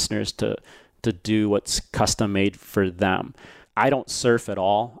encourage listeners to do what's custom made for them. I don't surf at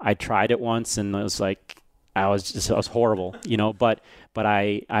all. I tried it once, and it was like I was horrible, But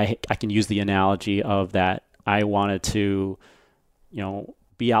I can use the analogy of that. I wanted to,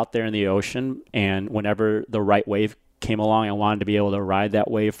 be out there in the ocean, and whenever the right wave came along, I wanted to be able to ride that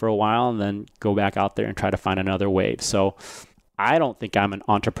wave for a while and then go back out there and try to find another wave. So I don't think I'm an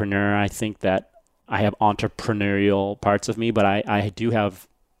entrepreneur. I think that I have entrepreneurial parts of me, but I do have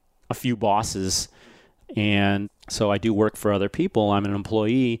a few bosses, and so I do work for other people. I'm an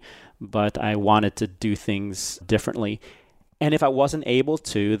employee, but I wanted to do things differently. And if I wasn't able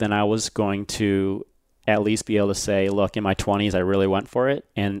to, then I was going to at least be able to say, look, in my 20s, I really went for it,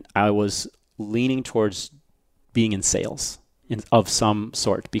 and I was leaning towards being in sales of some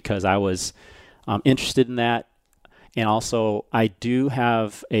sort because I was interested in that. And also, I do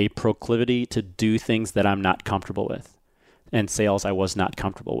have a proclivity to do things that I'm not comfortable with. And sales, I was not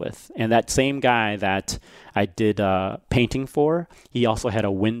comfortable with. And that same guy that I did painting for, he also had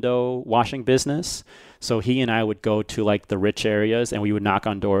a window washing business. So he and I would go to like the rich areas, and we would knock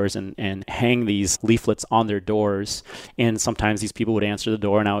on doors and hang these leaflets on their doors. And sometimes these people would answer the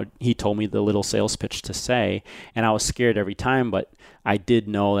door, and he told me the little sales pitch to say. And I was scared every time, but I did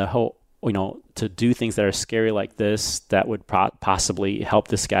know that to do things that are scary like this, that would possibly help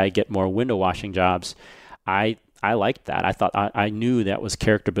this guy get more window washing jobs. I liked that. I thought I knew that was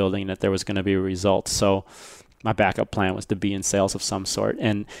character building, that there was going to be a result. So my backup plan was to be in sales of some sort.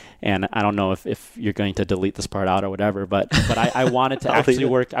 And I don't know if you're going to delete this part out or whatever, but I wanted to actually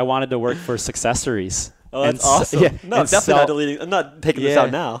work. I wanted to work for Successories. Oh, that's awesome. Yeah, no, definitely not deleting. I'm not taking this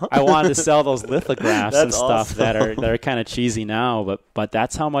out now. I wanted to sell those lithographs and stuff awesome. that are kind of cheesy now, but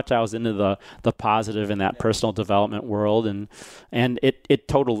that's how much I was into the positive in that personal development world, and it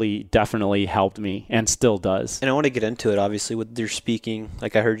totally definitely helped me and still does. And I want to get into it, obviously, with your speaking.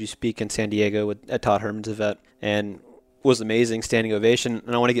 Like I heard you speak in San Diego at Todd Herman's event, and it was amazing, standing ovation.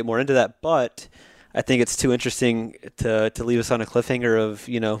 And I want to get more into that, but I think it's too interesting to leave us on a cliffhanger of,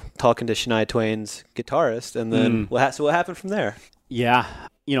 talking to Shania Twain's guitarist, and then what happened from there? Yeah.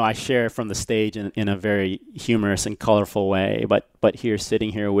 I share from the stage in a very humorous and colorful way, but here,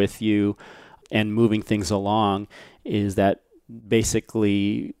 sitting here with you and moving things along, is that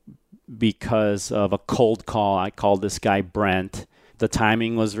basically because of a cold call, I called this guy Brent. The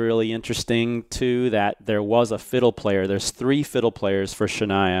timing was really interesting too, that there was a fiddle player. There's 3 fiddle players for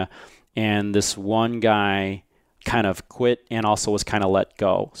Shania, and this one guy kind of quit and also was kind of let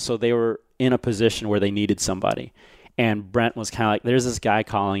go. So they were in a position where they needed somebody. And Brent was kind of like, there's this guy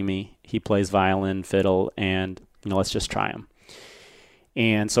calling me. He plays violin, fiddle, and let's just try him.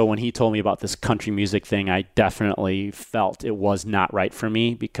 And so when he told me about this country music thing, I definitely felt it was not right for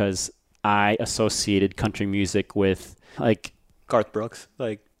me, because I associated country music with like Garth Brooks.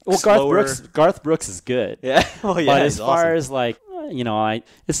 Garth Brooks is good. Yeah. Well, yeah. But as far as like,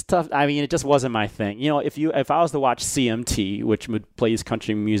 it's tough. I mean, it just wasn't my thing. If I was to watch CMT, which would play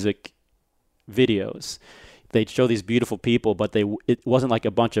country music videos, they'd show these beautiful people, but it wasn't like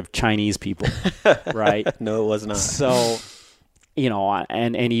a bunch of Chinese people, right? No, it was not. So,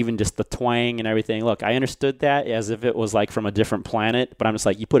 and even just the twang and everything. Look, I understood that as if it was like from a different planet, but I'm just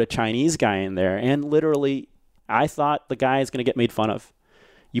like, you put a Chinese guy in there, and literally, I thought the guy is going to get made fun of.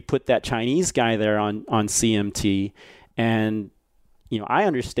 You put that Chinese guy there on CMT, and I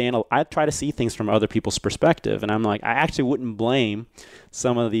understand. I try to see things from other people's perspective, and I'm like, I actually wouldn't blame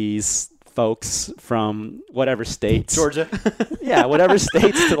some of these folks from whatever states, Georgia, yeah, whatever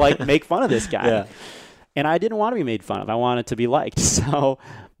states, to like make fun of this guy. Yeah. And I didn't want to be made fun of. I wanted to be liked. So,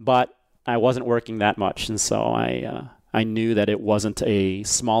 but I wasn't working that much, and so I knew that it wasn't a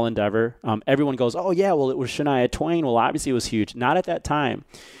small endeavor. Everyone goes, "Oh yeah, well it was Shania Twain." Well, obviously it was huge. Not at that time.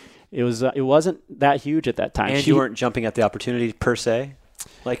 It wasn't that huge at that time. And you weren't jumping at the opportunity per se.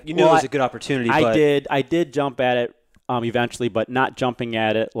 Like you knew it was a good opportunity. I did jump at it eventually, but not jumping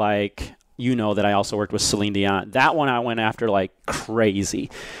at it like that I also worked with Celine Dion. That one I went after like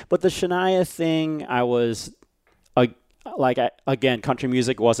crazy. But the Shania thing, I was again, country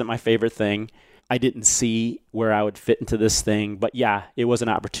music wasn't my favorite thing. I didn't see where I would fit into this thing, but yeah, it was an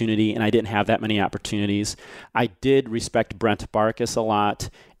opportunity, and I didn't have that many opportunities. I did respect Brent Barkus a lot,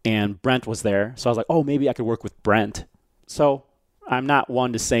 and Brent was there, so I was like, oh, maybe I could work with Brent. So I'm not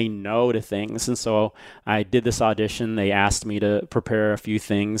one to say no to things. And so I did this audition. They asked me to prepare a few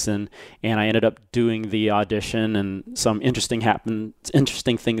things, and I ended up doing the audition, and some interesting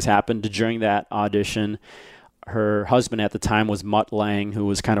things happened during that audition. Her husband at the time was Mutt Lang, who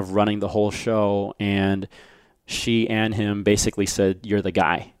was kind of running the whole show, and she and him basically said, "You're the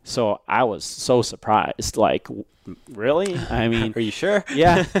guy." So I was so surprised, like, really? I mean, are you sure?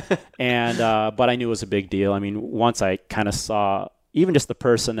 Yeah. And but I knew it was a big deal. I mean, once I kind of saw even just the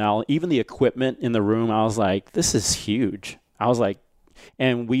personnel, even the equipment in the room, I was like, this is huge. I was like,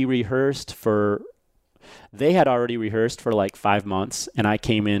 and we rehearsed they had already rehearsed for like 5 months, and I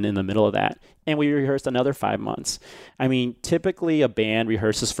came in the middle of that, and we rehearsed another 5 months. I mean, typically a band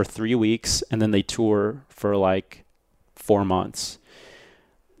rehearses for 3 weeks, and then they tour for like 4 months.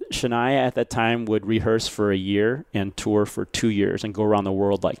 Shania at that time would rehearse for a year and tour for 2 years and go around the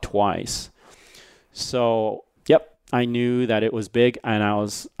world like twice. So, yep, I knew that it was big, and I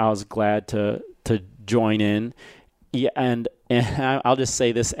was glad to join in. Yeah, and I'll just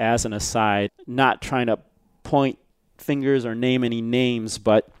say this as an aside, not trying to point fingers or name any names,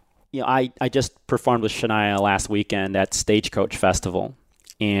 but I just performed with Shania last weekend at Stagecoach Festival,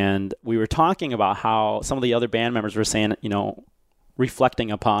 and we were talking about how some of the other band members were saying,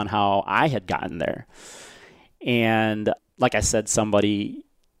 reflecting upon how I had gotten there. And like I said, somebody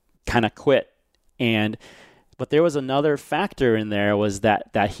kind of quit. But there was another factor in there, was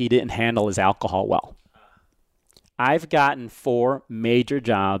that he didn't handle his alcohol well. I've gotten 4 major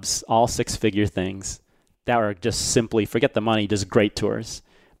jobs, all 6-figure things, that were just simply, forget the money, just great tours,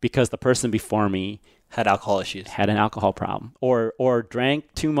 because the person before me had alcohol issues, had an alcohol problem, or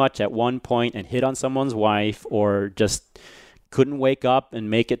drank too much at one point and hit on someone's wife, or just couldn't wake up and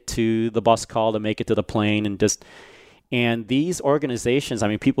make it to the bus call to make it to the plane, and these organizations, I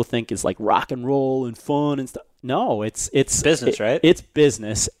mean, people think it's like rock and roll and fun and stuff. No, it's business, right? It's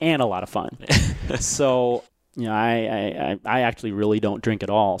business and a lot of fun. So, I actually really don't drink at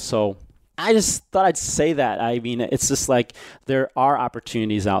all. So I just thought I'd say that. I mean, it's just like there are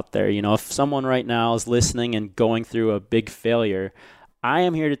opportunities out there. If someone right now is listening and going through a big failure, I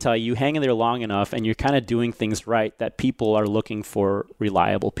am here to tell you, hang in there long enough and you're kind of doing things right, that people are looking for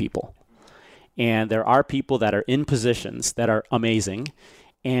reliable people. And there are people that are in positions that are amazing,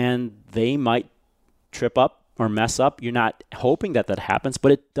 and they might trip up or mess up. You're not hoping that happens,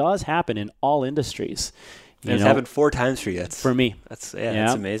 but it does happen in all industries. It's happened 4 times for you. For me. That's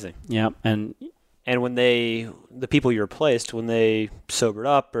amazing. Yeah. And when the people you replaced, when they sobered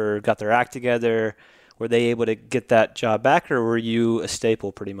up or got their act together, were they able to get that job back, or were you a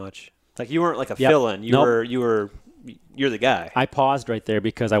staple pretty much? Like, you weren't like a fill-in. You're the guy. I paused right there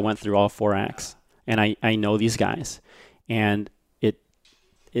because I went through all 4 acts, and I know these guys, and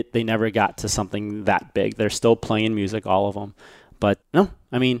they never got to something that big. They're still playing music, all of them. But no,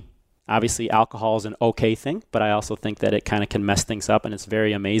 I mean, obviously alcohol is an okay thing, but I also think that it kind of can mess things up, and it's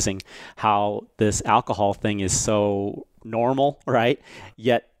very amazing how this alcohol thing is so normal, right?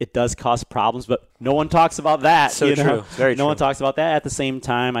 Yet it does cause problems, but no one talks about that. So true. Very true. No one talks about that. At the same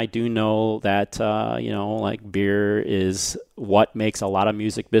time, I do know that, like beer is what makes a lot of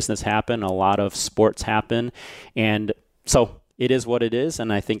music business happen, a lot of sports happen. And so it is what it is.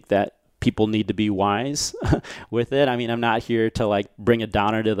 And I think that people need to be wise with it. I mean, I'm not here to like bring a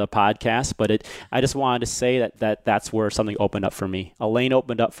downer to the podcast, but I just wanted to say that's where something opened up for me. A lane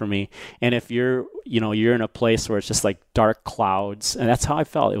opened up for me. And if you're in a place where it's just like dark clouds, and that's how I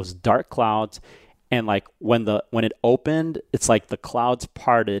felt. It was dark clouds. And like when it opened, it's like the clouds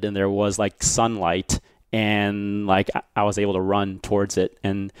parted and there was like sunlight, and like I was able to run towards it.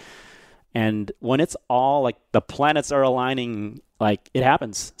 And when it's all like the planets are aligning, like it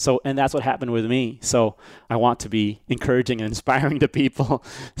happens. So, and that's what happened with me. So I want to be encouraging and inspiring to people.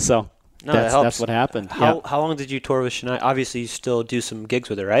 So that's what happened. How long did you tour with Shania? Obviously you still do some gigs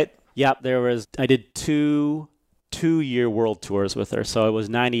with her, right? Yeah, I did 2-year world tours with her. So it was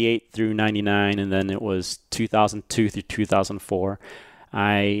 98 through 99, and then it was 2002 through 2004.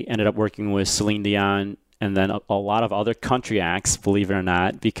 I ended up working with Celine Dion, and then a lot of other country acts, believe it or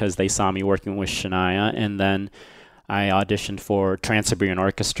not, because they saw me working with Shania. And then I auditioned for Trans-Siberian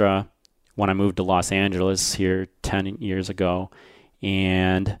Orchestra when I moved to Los Angeles here 10 years ago.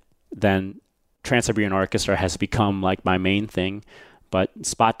 And then Trans-Siberian Orchestra has become like my main thing. But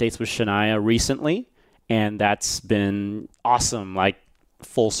spot dates with Shania recently, and that's been awesome, like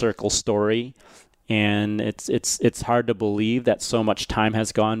full circle story. And it's hard to believe that so much time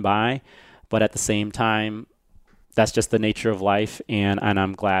has gone by, but at the same time, that's just the nature of life. And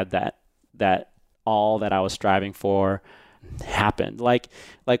I'm glad that all that I was striving for happened. Like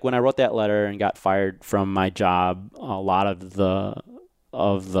when I wrote that letter and got fired from my job, a lot of that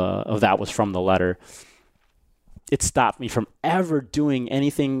was from the letter. It stopped me from ever doing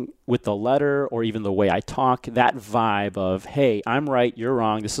anything with the letter or even the way I talk. That vibe of, hey, I'm right, you're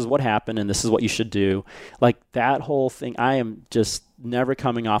wrong, this is what happened, and this is what you should do. Like that whole thing, I am just never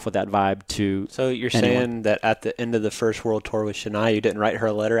coming off with that vibe to So you're anyone. saying that at the end of the first world tour with Shania, you didn't write her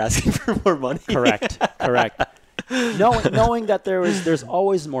a letter asking for more money? Correct. Knowing that there's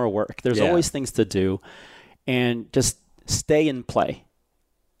always more work. There's always things to do, and just stay and play.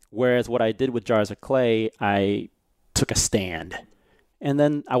 Whereas what I did with Jars of Clay, I took a stand, and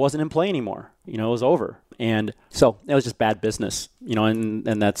then I wasn't in play anymore. It was over, and so it was just bad business.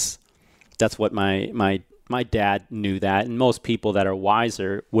 And that's what my dad knew that, and most people that are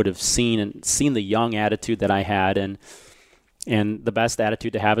wiser would have seen the young attitude that I had, and the best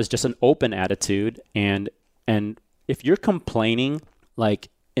attitude to have is just an open attitude, and if you're complaining, like,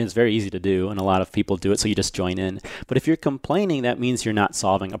 and it's very easy to do, and a lot of people do it, so you just join in. But if you're complaining, that means you're not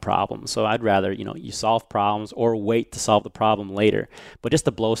solving a problem. So I'd rather, you solve problems or wait to solve the problem later. But just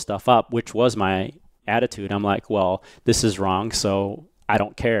to blow stuff up, which was my attitude, I'm like, well, this is wrong, so I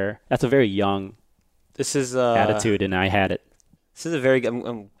don't care. That's a very young attitude, and I had it. This is a very, I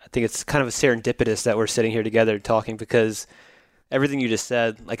think it's kind of a serendipitous that we're sitting here together talking, because everything you just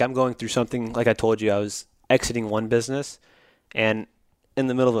said, like, I'm going through something, like I told you, I was exiting one business, and in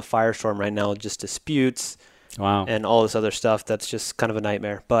the middle of a firestorm right now, just disputes and all this other stuff that's just kind of a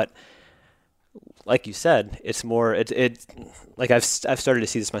nightmare. But like you said, it's more, like I've started to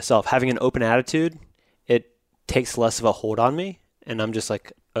see this myself. Having an open attitude, it takes less of a hold on me, and I'm just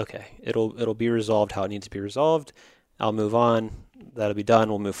like, okay, it'll be resolved how it needs to be resolved. I'll move on. That'll be done.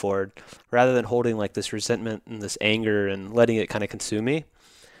 We'll move forward, rather than holding like this resentment and this anger and letting it kind of consume me.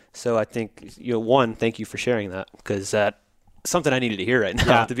 So I think, one, thank you for sharing that, because that's something I needed to hear right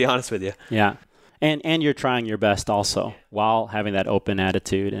now, to be honest with you. Yeah. And you're trying your best also while having that open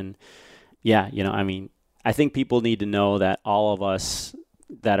attitude. And I think people need to know that all of us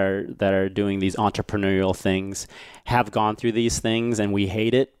that are doing these entrepreneurial things have gone through these things, and we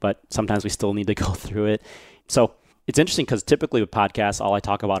hate it, but sometimes we still need to go through it. So it's interesting, because typically with podcasts, all I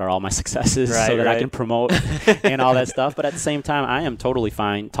talk about are all my successes, so that I can promote and all that stuff. But at the same time, I am totally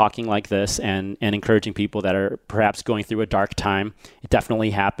fine talking like this and encouraging people that are perhaps going through a dark time. It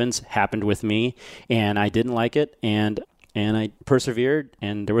definitely happened with me, and I didn't like it, and I persevered,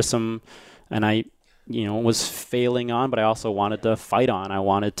 and there was some, and I was failing on, but I also wanted to fight on. I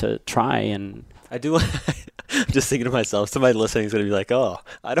wanted to try, and I do. I'm just thinking to myself, somebody listening is going to be like, oh,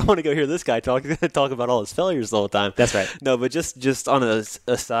 I don't want to go hear this guy talk about all his failures the whole time. That's right. No, but just on a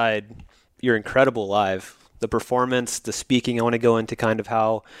aside, you're incredible live. The performance, the speaking, I want to go into kind of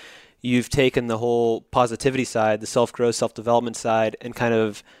how you've taken the whole positivity side, the self-growth, self-development side, and kind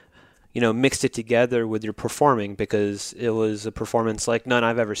of, mixed it together with your performing, because it was a performance like none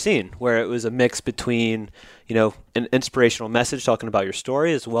I've ever seen, where it was a mix between, an inspirational message talking about your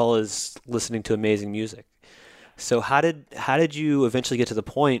story as well as listening to amazing music. So how did you eventually get to the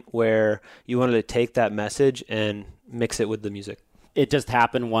point where you wanted to take that message and mix it with the music? It just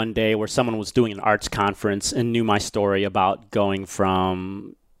happened one day where someone was doing an arts conference and knew my story about going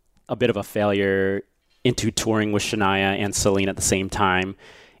from a bit of a failure into touring with Shania and Celine at the same time.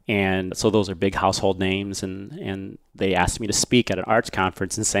 And so those are big household names, and they asked me to speak at an arts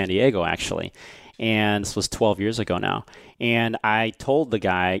conference in San Diego, actually. And this was 12 years ago now. And I told the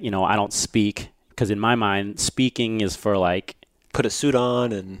guy, I don't speak, because in my mind, speaking is for like... Put a suit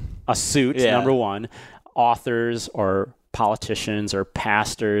on and... A suit, number one. Authors or politicians or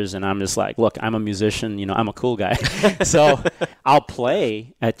pastors. And I'm just like, look, I'm a musician. I'm a cool guy. So I'll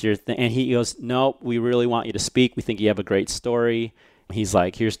play at your thing. And he goes, no, we really want you to speak. We think you have a great story. He's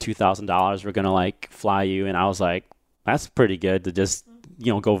like, here's $2,000. We're going to like fly you. And I was like, that's pretty good to just,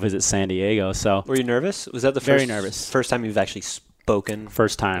 go visit San Diego. So were you nervous? Was that the very nervous first time you've actually spoken?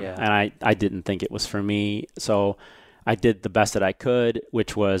 First time. Yeah. And I didn't think it was for me. So I did the best that I could,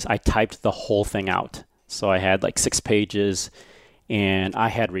 which was I typed the whole thing out. So I had like 6 pages, and I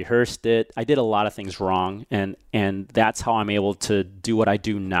had rehearsed it. I did a lot of things wrong. And that's how I'm able to do what I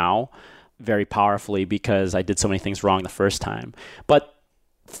do now very powerfully, because I did so many things wrong the first time. But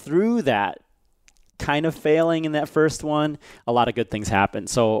through that kind of failing in that first one, a lot of good things happened.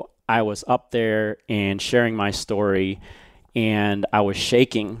 So I was up there and sharing my story, and I was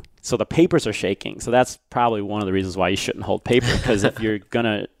shaking. So the papers are shaking. So that's probably one of the reasons why you shouldn't hold paper, because if you're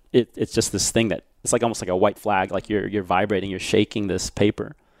gonna, it's just this thing that it's like almost like a white flag, like you're vibrating, you're shaking this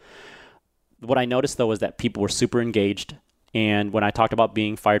paper. What I noticed though was that people were super engaged. And when I talked about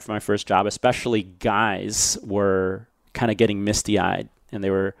being fired from my first job, especially guys were kind of getting misty-eyed, and they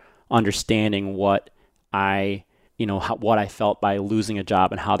were understanding what what I felt by losing a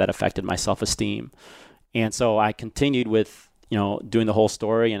job and how that affected my self-esteem. And so I continued with, doing the whole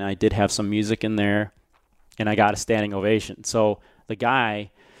story, and I did have some music in there, and I got a standing ovation. So the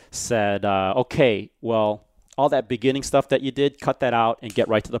guy said, okay, well, all that beginning stuff that you did, cut that out and get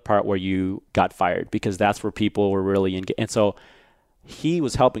right to the part where you got fired, because that's where people were really engaged. And so he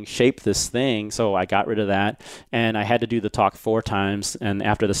was helping shape this thing, so I got rid of that, and I had to do the talk 4 times, and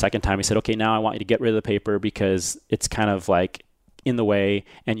after the second time he said, okay, now I want you to get rid of the paper because it's kind of like in the way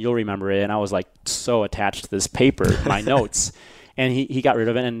and you'll remember it. And I was like so attached to this paper, my notes, and he got rid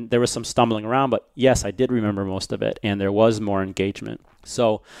of it, and there was some stumbling around, but yes, I did remember most of it, and there was more engagement.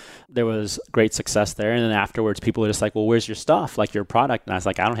 So there was great success there. And then afterwards, people were just like, well, where's your stuff, like your product? And I was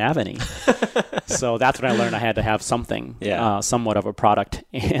like, I don't have any. So that's when I learned I had to have something, somewhat of a product.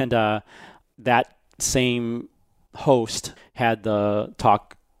 And that same host had the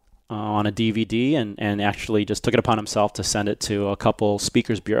talk on a DVD and actually just took it upon himself to send it to a couple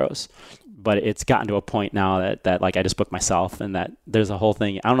speakers bureaus. But it's gotten to a point now that like I just booked myself, and that there's a whole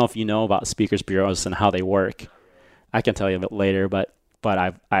thing. I don't know if you know about speakers bureaus and how they work. I can tell you a bit later, but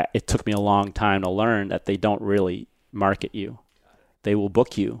it took me a long time to learn that they don't really market you. They will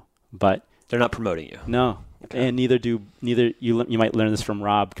book you, but they're not promoting you. No, okay. And neither you might learn this from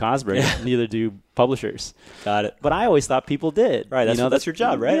Rob Cosberg. Yeah. Neither do publishers. Got it. But I always thought people did. Right. That's your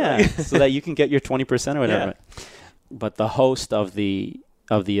job, right? Yeah. So that you can get your 20% or whatever. Yeah. But the host of the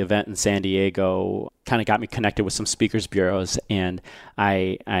event in San Diego kind of got me connected with some speakers bureaus, and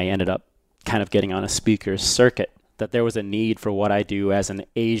I ended up kind of getting on a speakers circuit. That there was a need for what I do as an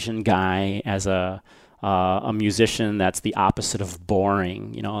Asian guy, as a musician that's the opposite of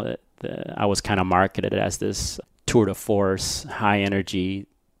boring. I was kind of marketed as this tour de force, high energy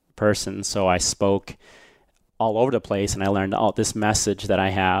person. So I spoke all over the place, and I learned, this message that I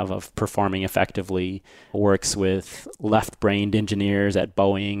have of performing effectively works with left-brained engineers at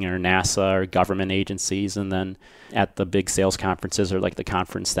Boeing or NASA or government agencies. And then at the big sales conferences, or like the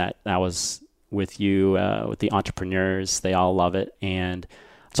conference that I was with you, with the entrepreneurs, they all love it. And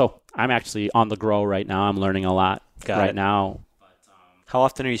so I'm actually on the grow right now. I'm learning a lot now. How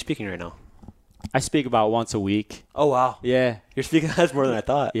often are you speaking right now? I speak about once a week. Oh, wow. Yeah. You're speaking, that's more than I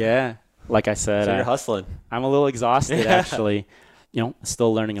thought. Yeah. Like I said. So you're hustling. I'm a little exhausted, actually.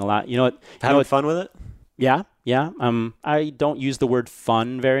 Still learning a lot. Having fun with it? Yeah. Yeah. I don't use the word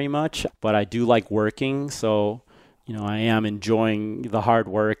fun very much, but I do like working. So I am enjoying the hard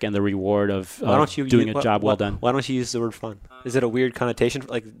work and the reward of doing a job well done. Why don't you use the word fun? Is it a weird connotation?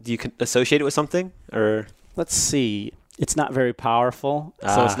 Like, do you associate it with something? Or let's see. It's not very powerful,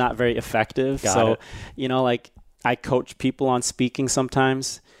 so it's not very effective. Got it. Like I coach people on speaking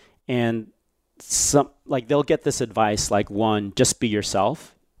sometimes, and they'll get this advice like, one, just be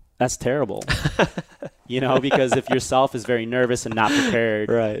yourself. That's terrible. Because if yourself is very nervous and not prepared,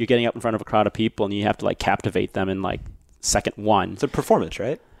 right, you're getting up in front of a crowd of people and you have to like captivate them in like second one. It's a performance,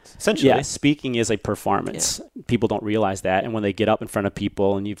 right? Essentially. Yeah, speaking is a performance. Yeah. People don't realize that. And when they get up in front of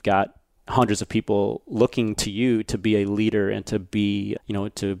people and you've got hundreds of people looking to you to be a leader and to be,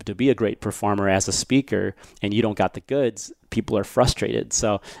 to be a great performer as a speaker, and you don't got the goods, people are frustrated.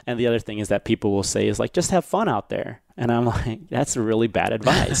 So, and the other thing is that people will say is like, just have fun out there. And I'm like, that's really bad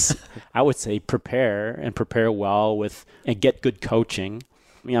advice. I would say prepare well and get good coaching.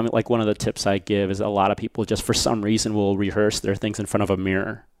 Like one of the tips I give is a lot of people just for some reason will rehearse their things in front of a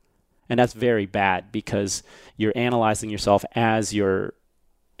mirror. And that's very bad because you're analyzing yourself as you're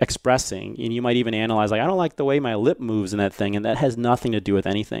expressing, and you might even analyze like, I don't like the way my lip moves in that thing, and that has nothing to do with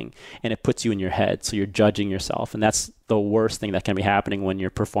anything, and it puts you in your head, so you're judging yourself, and that's the worst thing that can be happening when you're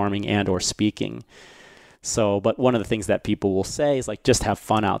performing and or speaking. So, but one of the things that people will say is like, just have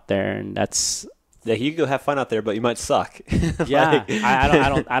fun out there, and that's you can go have fun out there, but you might suck. Yeah,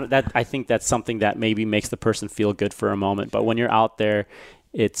 I think that's something that maybe makes the person feel good for a moment, but when you're out there,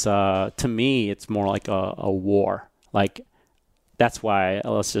 it's to me, it's more like a war. Like, that's why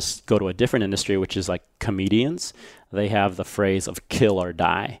let's just go to a different industry, which is like comedians. They have the phrase of kill or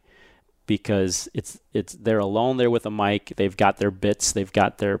die, because they're alone there with a mic. They've got their bits, they've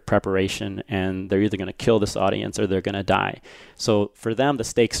got their preparation, and they're either going to kill this audience or they're going to die. So for them, the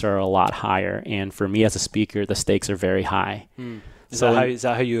stakes are a lot higher, and for me as a speaker, the stakes are very high. Is that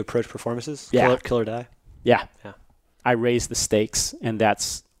how you approach performances? Yeah. Kill or die? Yeah. I raise the stakes, and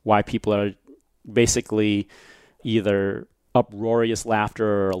that's why people are basically either uproarious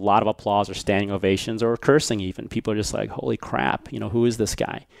laughter or a lot of applause or standing ovations or cursing even. People are just like, holy crap, who is this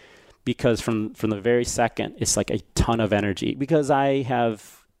guy? Because from the very second, it's like a ton of energy. Because I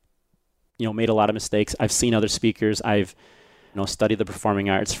have, made a lot of mistakes. I've seen other speakers. I've studied the performing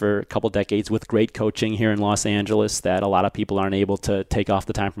arts for a couple decades with great coaching here in Los Angeles that a lot of people aren't able to take off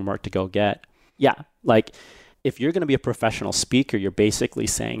the time from work to go get. Yeah, like if you're going to be a professional speaker, you're basically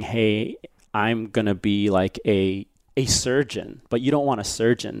saying, hey, I'm going to be like a surgeon, but you don't want a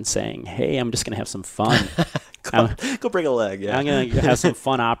surgeon saying, hey, I'm just going to have some fun. Go break a leg. Yeah. I'm going to have some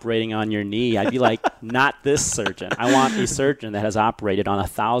fun operating on your knee. I'd be like, not this surgeon. I want a surgeon that has operated on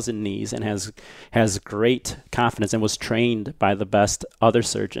 1,000 knees and has great confidence and was trained by the best other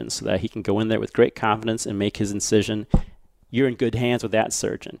surgeons so that he can go in there with great confidence and make his incision. You're in good hands with that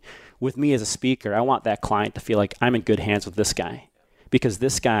surgeon. With me as a speaker, I want that client to feel like I'm in good hands with this guy, because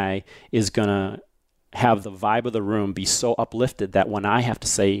this guy is going to have the vibe of the room be so uplifted that when I have to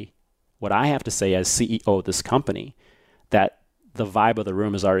say what I have to say as CEO of this company, that the vibe of the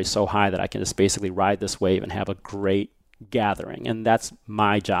room is already so high that I can just basically ride this wave and have a great gathering. And that's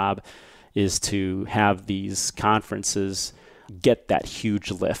my job, is to have these conferences get that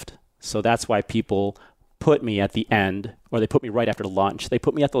huge lift. So that's why people put me at the end, or they put me right after lunch. They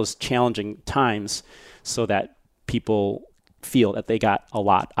put me at those challenging times so that people feel that they got a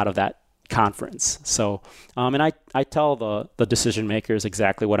lot out of that conference. So, and I tell the decision makers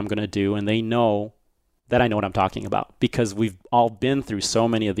exactly what I'm going to do, and they know that I know what I'm talking about, because we've all been through so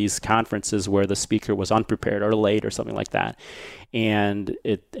many of these conferences where the speaker was unprepared or late or something like that. And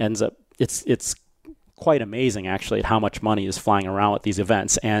it ends up, it's quite amazing actually at how much money is flying around at these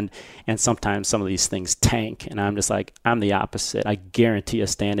events. And sometimes some of these things tank, and I'm just like, I'm the opposite. I guarantee a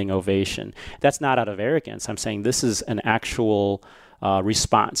standing ovation. That's not out of arrogance. I'm saying this is an actual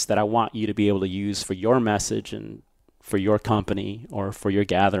response that I want you to be able to use for your message and for your company or for your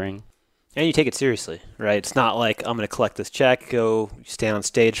gathering. And you take it seriously, right? It's not like I'm going to collect this check, go stand on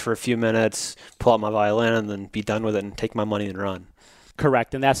stage for a few minutes, pull out my violin, and then be done with it and take my money and run.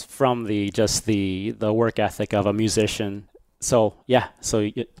 Correct. And that's from the work ethic of a musician. So, yeah. So,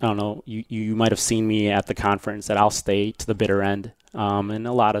 I don't know, you might have seen me at the conference that I'll stay to the bitter end. And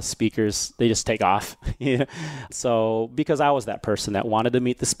a lot of speakers, they just take off. So, because I was that person that wanted to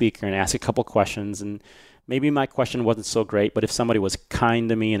meet the speaker and ask a couple questions, and maybe my question wasn't so great, but if somebody was kind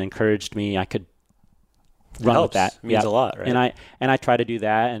to me and encouraged me, I could run with that. It means a lot, right? And I try to do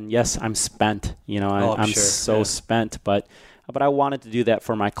that. And yes, I'm spent. I'm sure. spent, but I wanted to do that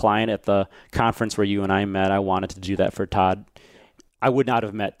for my client at the conference where you and I met. I wanted to do that for Todd. I would not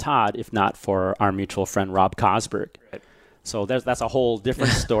have met Todd if not for our mutual friend Rob Cosberg. Right. So that's a whole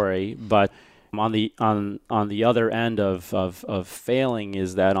different story. But on the other end of failing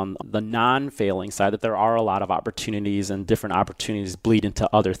is that on the non-failing side, that there are a lot of opportunities, and different opportunities bleed into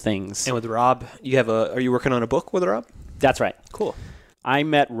other things. And with Rob, are you working on a book with Rob? That's right. Cool. I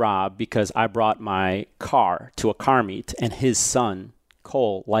met Rob because I brought my car to a car meet, and his son,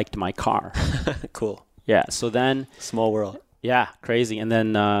 Cole, liked my car. Cool. Yeah. So then... Small world. Yeah, crazy. And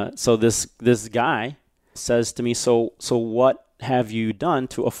then so this guy says to me, so what have you done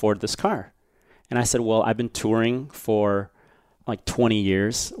to afford this car? And I said, well, I've been touring for like 20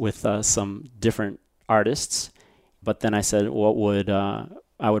 years with some different artists. But then I said, what would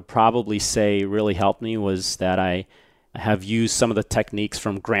I would probably say really helped me was that I have used some of the techniques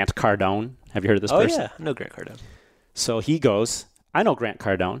from Grant Cardone. Have you heard of this person? Oh, yeah. I know Grant Cardone. So he goes, I know Grant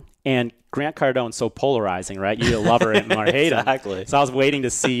Cardone. And Grant Cardone's so polarizing, right? You either love him or hate him. Exactly. So I was waiting to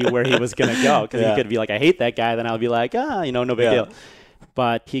see where he was going to go, because he could be like, I hate that guy. Then I'll be like, no big deal.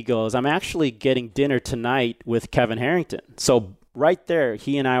 But he goes, I'm actually getting dinner tonight with Kevin Harrington. So right there,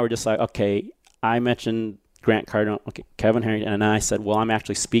 he and I were just like, okay, I mentioned Grant Cardone, okay, Kevin Harrington. And I said, well, I'm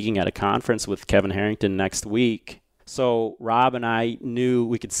actually speaking at a conference with Kevin Harrington next week. So Rob and I knew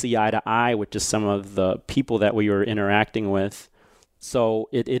we could see eye to eye with just some of the people that we were interacting with. So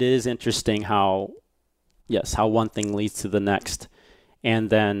it is interesting how one thing leads to the next.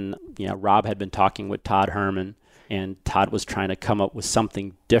 And then, Rob had been talking with Todd Herman, and Todd was trying to come up with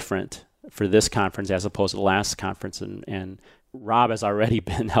something different for this conference as opposed to the last conference. And Rob has already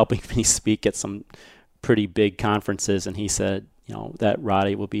been helping me speak at some pretty big conferences. And he said, that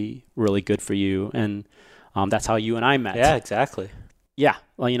Roddy will be really good for you. And that's how you and I met. Yeah, exactly. Yeah.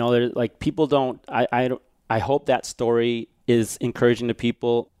 Well, like people don't, I hope that story is encouraging to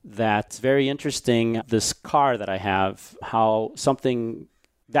people. That's very interesting. This car that I have, how something,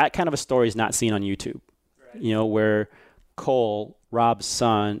 that kind of a story is not seen on YouTube. Right. Where Cole, Rob's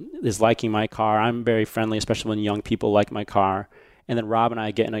son, is liking my car. I'm very friendly, especially when young people like my car. And then Rob and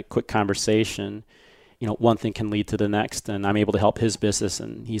I get in a quick conversation. One thing can lead to the next, and I'm able to help his business,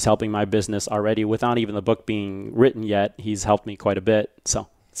 and he's helping my business already without even the book being written yet. He's helped me quite a bit. So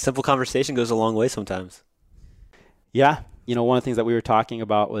simple conversation goes a long way sometimes. Yeah. One of the things that we were talking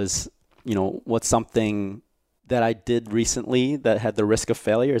about was what's something that I did recently that had the risk of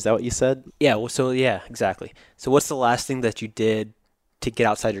failure? Is that what you said? Yeah. Well, exactly. So what's the last thing that you did to get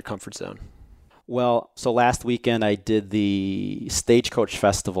outside your comfort zone? Well, so last weekend I did the Stagecoach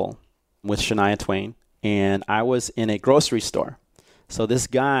Festival with Shania Twain, and I was in a grocery store. So this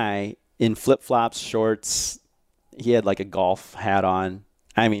guy in flip-flops, shorts, he had like a golf hat on.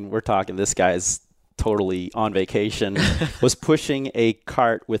 I mean, we're talking this guy's totally on vacation, was pushing a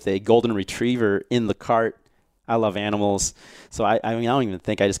cart with a golden retriever in the cart. I love animals. So I mean, I don't even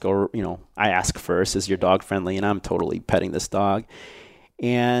think, I just go, I ask first, is your dog friendly? And I'm totally petting this dog.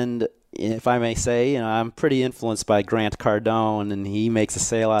 And if I may say, I'm pretty influenced by Grant Cardone, and he makes a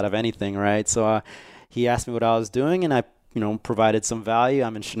sale out of anything, right? So he asked me what I was doing, and I, provided some value.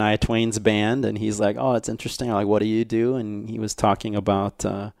 I'm in Shania Twain's band, and he's like, oh, it's interesting. I'm like, what do you do? And he was talking about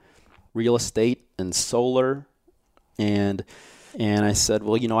real estate and solar, and I said,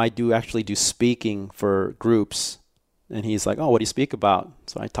 well, I do actually do speaking for groups. And he's like, oh, what do you speak about?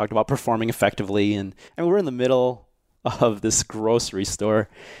 So I talked about performing effectively, and we're in the middle of this grocery store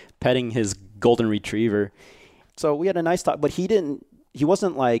petting his golden retriever. So we had a nice talk, but he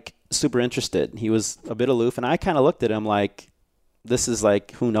wasn't like super interested. He was a bit aloof, and I kind of looked at him like, this is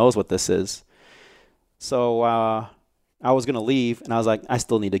like, who knows what this is? So I was going to leave, and I was like, I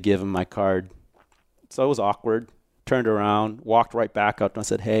still need to give him my card. So it was awkward. Turned around, walked right back up, and I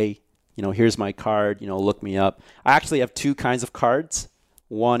said, hey, here's my card, look me up. I actually have two kinds of cards.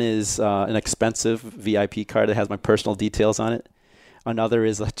 One is an expensive VIP card that has my personal details on it. Another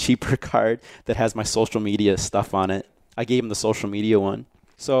is a cheaper card that has my social media stuff on it. I gave him the social media one.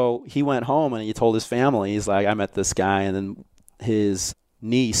 So he went home and he told his family, he's like, I met this guy, and then his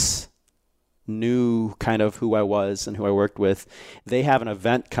niece knew kind of who I was and who I worked with. They have an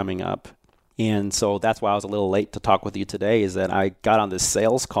event coming up. And so that's why I was a little late to talk with you today, is that I got on this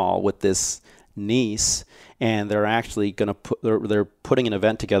sales call with this niece, and they're actually going to they're putting an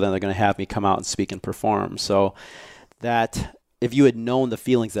event together, and they're going to have me come out and speak and perform. So that, if you had known the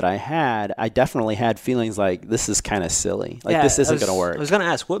feelings that I had, I definitely had feelings like, this is kind of silly. Like, this isn't going to work. I was going to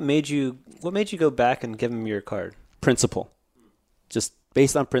ask, what made you go back and give him your card? Principle. Just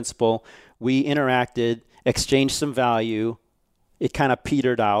based on principle. We interacted, exchanged some value. It kind of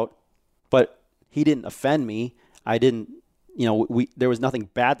petered out, but he didn't offend me. I didn't, there was nothing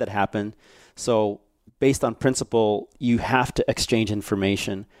bad that happened. So based on principle, you have to exchange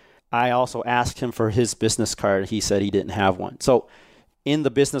information. I also asked him for his business card. He said he didn't have one. So in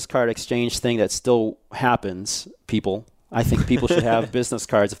the business card exchange thing that still happens, I think people should have business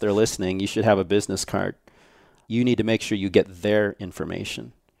cards. If they're listening, you should have a business card. You need to make sure you get their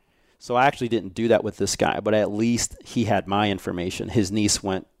information. So I actually didn't do that with this guy, but at least he had my information. His niece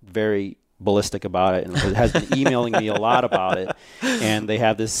went very ballistic about it and has been emailing me a lot about it. And they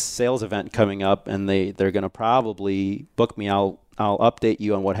have this sales event coming up, and they're going to probably book me. I'll update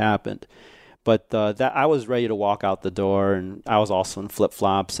you on what happened. But that I was ready to walk out the door, and I was also in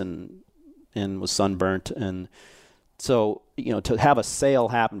flip-flops and was sunburnt. And so, to have a sale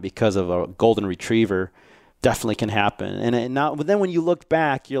happen because of a golden retriever definitely can happen. But then when you look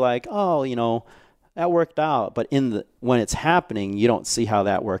back, you're like, oh, that worked out. But when it's happening, you don't see how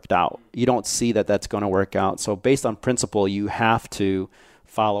that worked out. You don't see that that's going to work out. So based on principle, you have to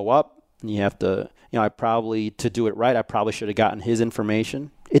follow up. And you have to, to do it right, I probably should have gotten his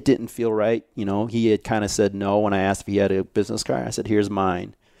information. It didn't feel right. He had kind of said no when I asked if he had a business card. I said, here's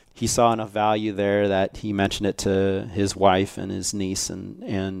mine. He saw enough value there that he mentioned it to his wife and his niece,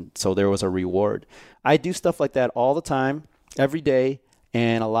 and so there was a reward. I do stuff like that all the time, every day,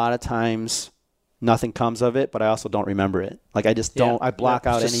 and a lot of times nothing comes of it, but I also don't remember it. Like, I just don't, I block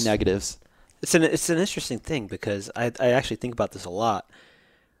out any negatives. It's an interesting thing, because I actually think about this a lot.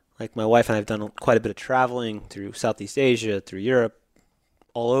 Like, my wife and I have done quite a bit of traveling through Southeast Asia, through Europe,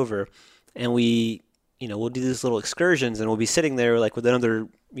 all over, and we'll do these little excursions, and we'll be sitting there like with another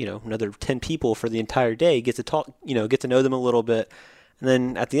 10 people for the entire day, get to talk, get to know them a little bit, and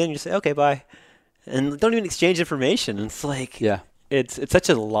then at the end you say, okay, bye, and don't even exchange information. And it's like, it's such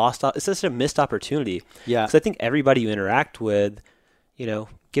a missed opportunity. Yeah. Because I think everybody you interact with, give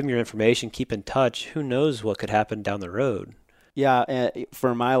them your information, keep in touch. Who knows what could happen down the road? Yeah.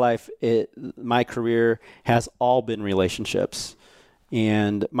 For my life, my career has all been relationships.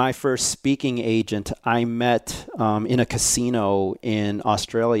 And my first speaking agent I met in a casino in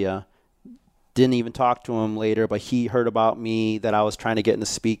Australia. Didn't even talk to him later, but he heard about me, that I was trying to get into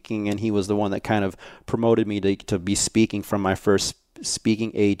speaking, and he was the one that kind of promoted me to be speaking from my first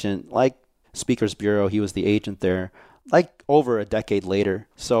speaking agent, like Speakers Bureau. He was the agent there, like over a decade later.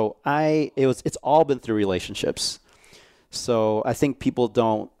 So it's all been through relationships. So I think people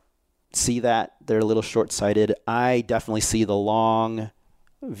don't see that. They're a little short-sighted. I definitely see the long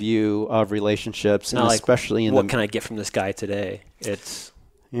view of relationships, and especially in what can I get from this guy today? It's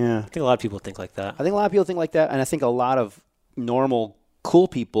I think a lot of people think like that. I think a lot of people think like that, and I think a lot of normal, cool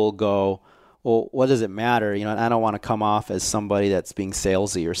people go, well, what does it matter? I don't want to come off as somebody that's being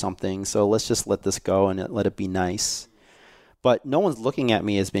salesy or something, so let's just let this go and let it be nice. But no one's looking at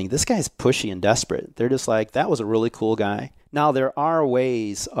me as being, this guy's pushy and desperate. They're just like, that was a really cool guy. Now, there are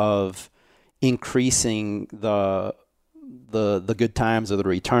ways of increasing the good times or the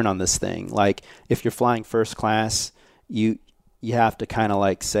return on this thing. Like, if you're flying first class, you have to kind of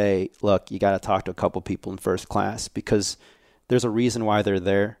like say, look, you got to talk to a couple people in first class because there's a reason why they're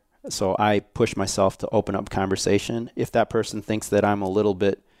there. So I push myself to open up conversation. If that person thinks that I'm a little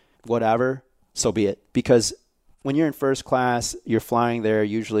bit whatever, so be it. Because when you're in first class, you're flying there,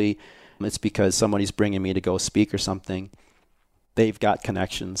 usually it's because somebody's bringing me to go speak or something. They've got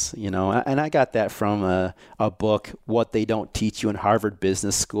connections, and I got that from a book, What They Don't Teach You in Harvard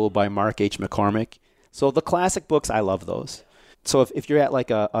Business School by Mark H. McCormick. So the classic books, I love those. So if you're at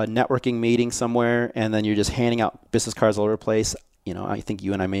like a networking meeting somewhere and then you're just handing out business cards all over the place, I think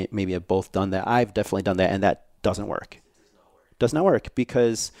you and I maybe have both done that. I've definitely done that, and that doesn't work. Does not work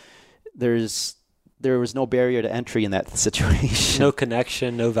because there was no barrier to entry in that situation. No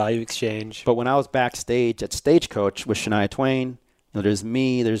connection, no value exchange. But when I was backstage at Stagecoach with Shania Twain, there's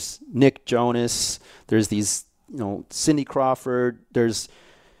me, there's Nick Jonas, there's these, Cindy Crawford.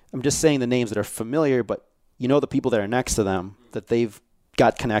 I'm just saying the names that are familiar, but the people that are next to them, that they've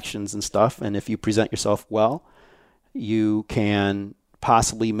got connections and stuff. And if you present yourself well, you can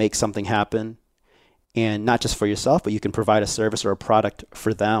possibly make something happen, and not just for yourself, but you can provide a service or a product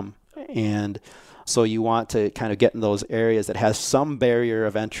for them. And so you want to kind of get in those areas that has some barrier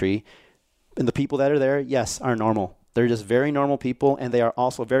of entry. And the people that are there, yes, are normal. They're just very normal people, and they are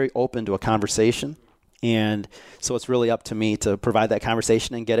also very open to a conversation. And so it's really up to me to provide that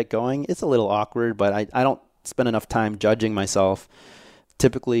conversation and get it going. It's a little awkward, but I don't spend enough time judging myself.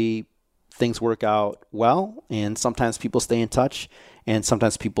 Typically, things work out well, and sometimes people stay in touch, and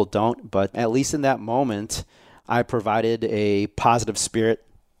sometimes people don't. But at least in that moment, I provided a positive spirit.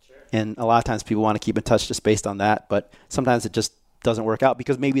 And a lot of times people want to keep in touch just based on that, but sometimes it just doesn't work out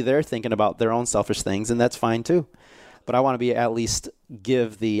because maybe they're thinking about their own selfish things, and that's fine too. But I want to be at least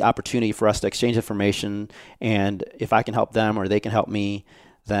give the opportunity for us to exchange information, and if I can help them or they can help me,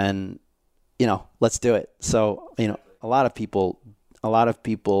 then, let's do it. So, a lot of people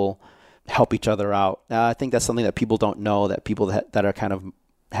help each other out. I think that's something that people don't know, that people that are kind of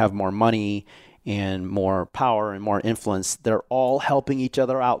have more money and more power and more influence, they're all helping each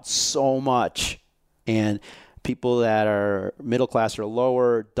other out so much. And people that are middle class or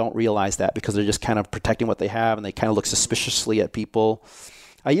lower don't realize that because they're just kind of protecting what they have, and they kind of look suspiciously at people.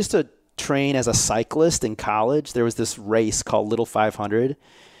 I used to train as a cyclist in college. There was this race called Little 500.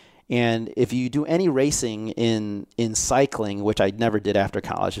 And if you do any racing in cycling, which I never did after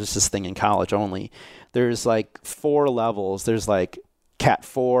college, it was this thing in college only, there's like 4 levels. There's like Cat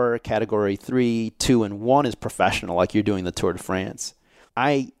 4, Category 3, 2, and 1 is professional, like you're doing the Tour de France.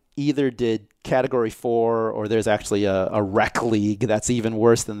 I either did Category 4, or there's actually a rec league that's even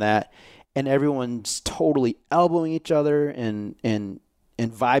worse than that. And everyone's totally elbowing each other and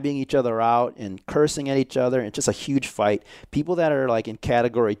vibing each other out and cursing at each other. And it's just a huge fight. People that are like in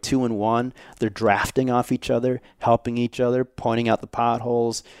Category 2 and 1, they're drafting off each other, helping each other, pointing out the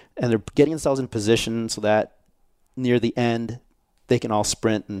potholes, and they're getting themselves in position so that near the end, they can all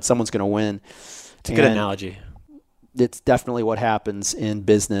sprint and someone's going to win. It's a good analogy. It's definitely what happens in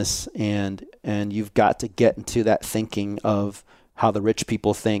business, and you've got to get into that thinking of how the rich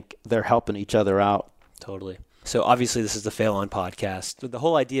people think. They're helping each other out. Totally. So obviously this is the Fail On podcast. The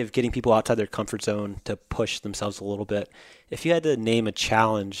whole idea of getting people outside their comfort zone to push themselves a little bit. If you had to name a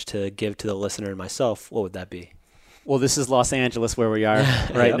challenge to give to the listener and myself, what would that be? Well, this is Los Angeles where we are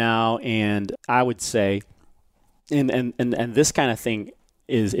right now, and I would say, and this kind of thing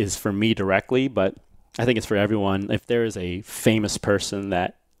is for me directly, but I think it's for everyone. If there is a famous person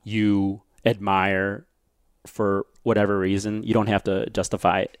that you admire for whatever reason, you don't have to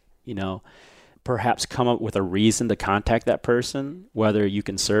justify it, perhaps come up with a reason to contact that person, whether you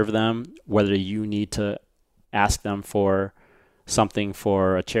can serve them, whether you need to ask them for something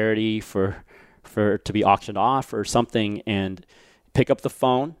for a charity, for to be auctioned off or something, and pick up the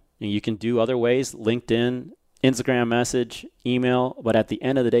phone. And you can do other ways, LinkedIn, Instagram message, email, but at the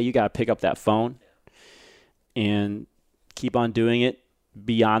end of the day, you got to pick up that phone and keep on doing it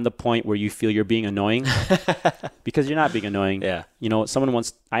beyond the point where you feel you're being annoying, because you're not being annoying. Yeah.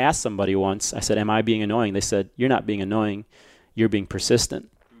 I asked somebody once, I said, am I being annoying? They said, you're not being annoying. You're being persistent.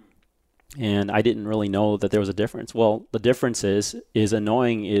 And I didn't really know that there was a difference. Well, the difference is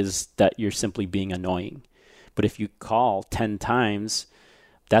annoying is that you're simply being annoying. But if you call 10 times,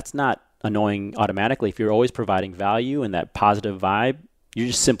 that's not annoying automatically. If you're always providing value and that positive vibe, you're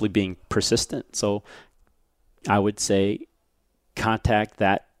just simply being persistent. So I would say contact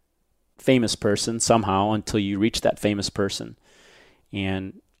that famous person somehow until you reach that famous person.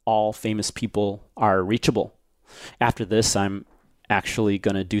 And all famous people are reachable. After this, I'm actually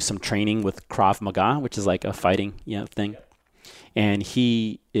going to do some training with Krav Maga, which is like a fighting thing. And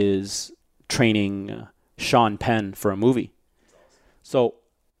he is training Sean Penn for a movie. So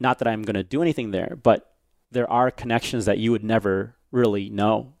not that I'm going to do anything there, but there are connections that you would never really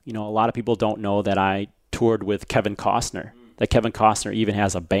know. A lot of people don't know that I toured with Kevin Costner, that Kevin Costner even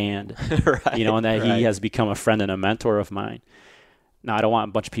has a band, right, and that he has become a friend and a mentor of mine. Now, I don't want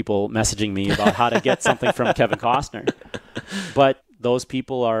a bunch of people messaging me about how to get something from Kevin Costner. But those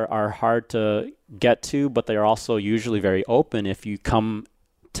people are hard to get to, but they're also usually very open if you come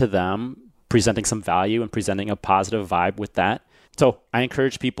to them presenting some value and presenting a positive vibe with that. So I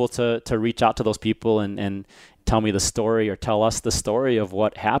encourage people to reach out to those people and tell me the story or tell us the story of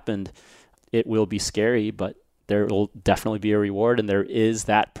what happened. It will be scary, but there will definitely be a reward, and there is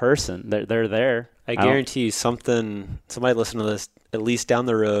that person. They're there. I guarantee you somebody listening to this, at least down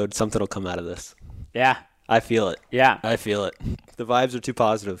the road, something will come out of this. Yeah. I feel it. Yeah. I feel it. The vibes are too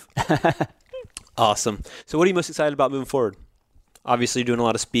positive. Awesome. So what are you most excited about moving forward? Obviously, you're doing a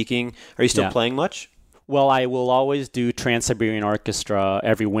lot of speaking. Are you still playing much? Well, I will always do Trans-Siberian Orchestra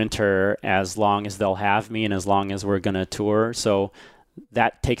every winter as long as they'll have me and as long as we're going to tour. So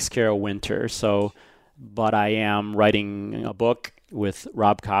that takes care of winter. But I am writing a book with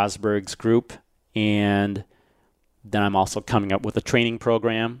Rob Cosberg's group, and then I'm also coming up with a training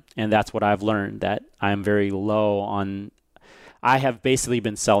program, and that's what I've learned, that I'm very low on. I have basically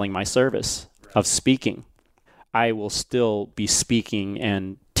been selling my service of speaking. I will still be speaking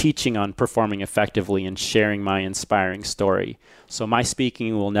and teaching on performing effectively and sharing my inspiring story. So my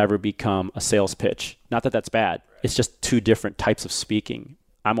speaking will never become a sales pitch. Not that that's bad. It's just two different types of speaking.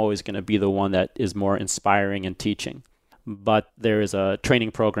 I'm always going to be the one that is more inspiring and teaching. But there is a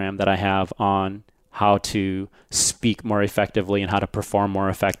training program that I have on how to speak more effectively and how to perform more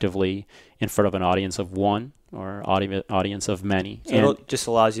effectively in front of an audience of one or audience of many. So it just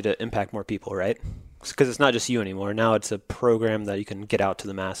allows you to impact more people, right? Because it's not just you anymore. Now it's a program that you can get out to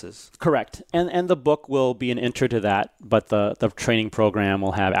the masses. Correct. And the book will be an intro to that, but the training program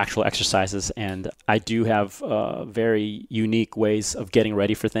will have actual exercises, and I do have very unique ways of getting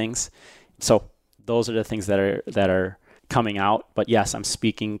ready for things. So those are the things that are coming out. But yes, I'm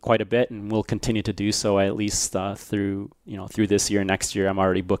speaking quite a bit and will continue to do so at least through this year. Next year, I'm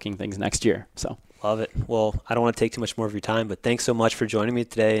already booking things next year. So. Love it. Well, I don't want to take too much more of your time, but thanks so much for joining me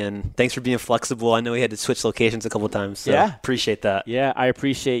today, and thanks for being flexible. I know we had to switch locations a couple of times, so appreciate that. Yeah, I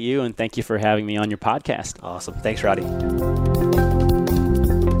appreciate you, and thank you for having me on your podcast. Awesome. Thanks, Roddy.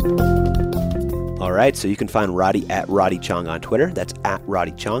 All right, so you can find Roddy at Roddy Chong on Twitter. That's at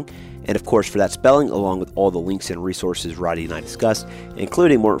Roddy Chong. And of course, for that spelling, along with all the links and resources Roddy and I discussed,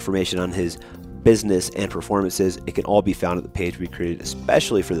 including more information on his business and performances, it can all be found at the page we created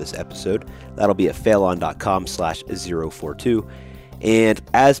especially for this episode. That'll be at failon.com/042. And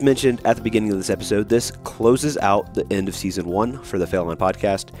as mentioned at the beginning of this episode, this closes out the end of season 1 for the Fail On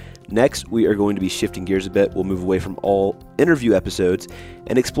podcast. Next, we are going to be shifting gears a bit. We'll move away from all interview episodes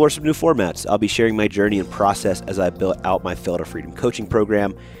and explore some new formats. I'll be sharing my journey and process as I build out my Fail to Freedom coaching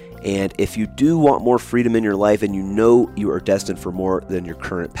program. And if you do want more freedom in your life and you know you are destined for more than your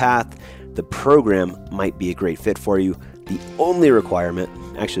current path, the program might be a great fit for you. The only requirement,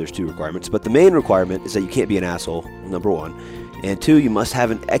 actually there's 2 requirements, but the main requirement is that you can't be an asshole, number 1. And 2, you must have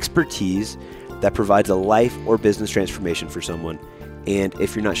an expertise that provides a life or business transformation for someone. And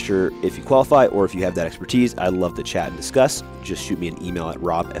if you're not sure if you qualify or if you have that expertise, I'd love to chat and discuss. Just shoot me an email at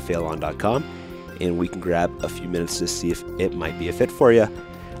rob@failon.com and we can grab a few minutes to see if it might be a fit for you.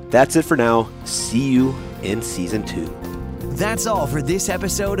 That's it for now. See you in season 2. That's all for this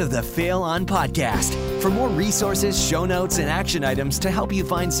episode of the Fail On podcast. For more resources, show notes, and action items to help you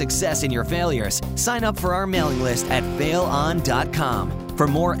find success in your failures, sign up for our mailing list at failon.com. For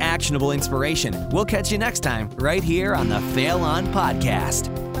more actionable inspiration, we'll catch you next time right here on the Fail On podcast.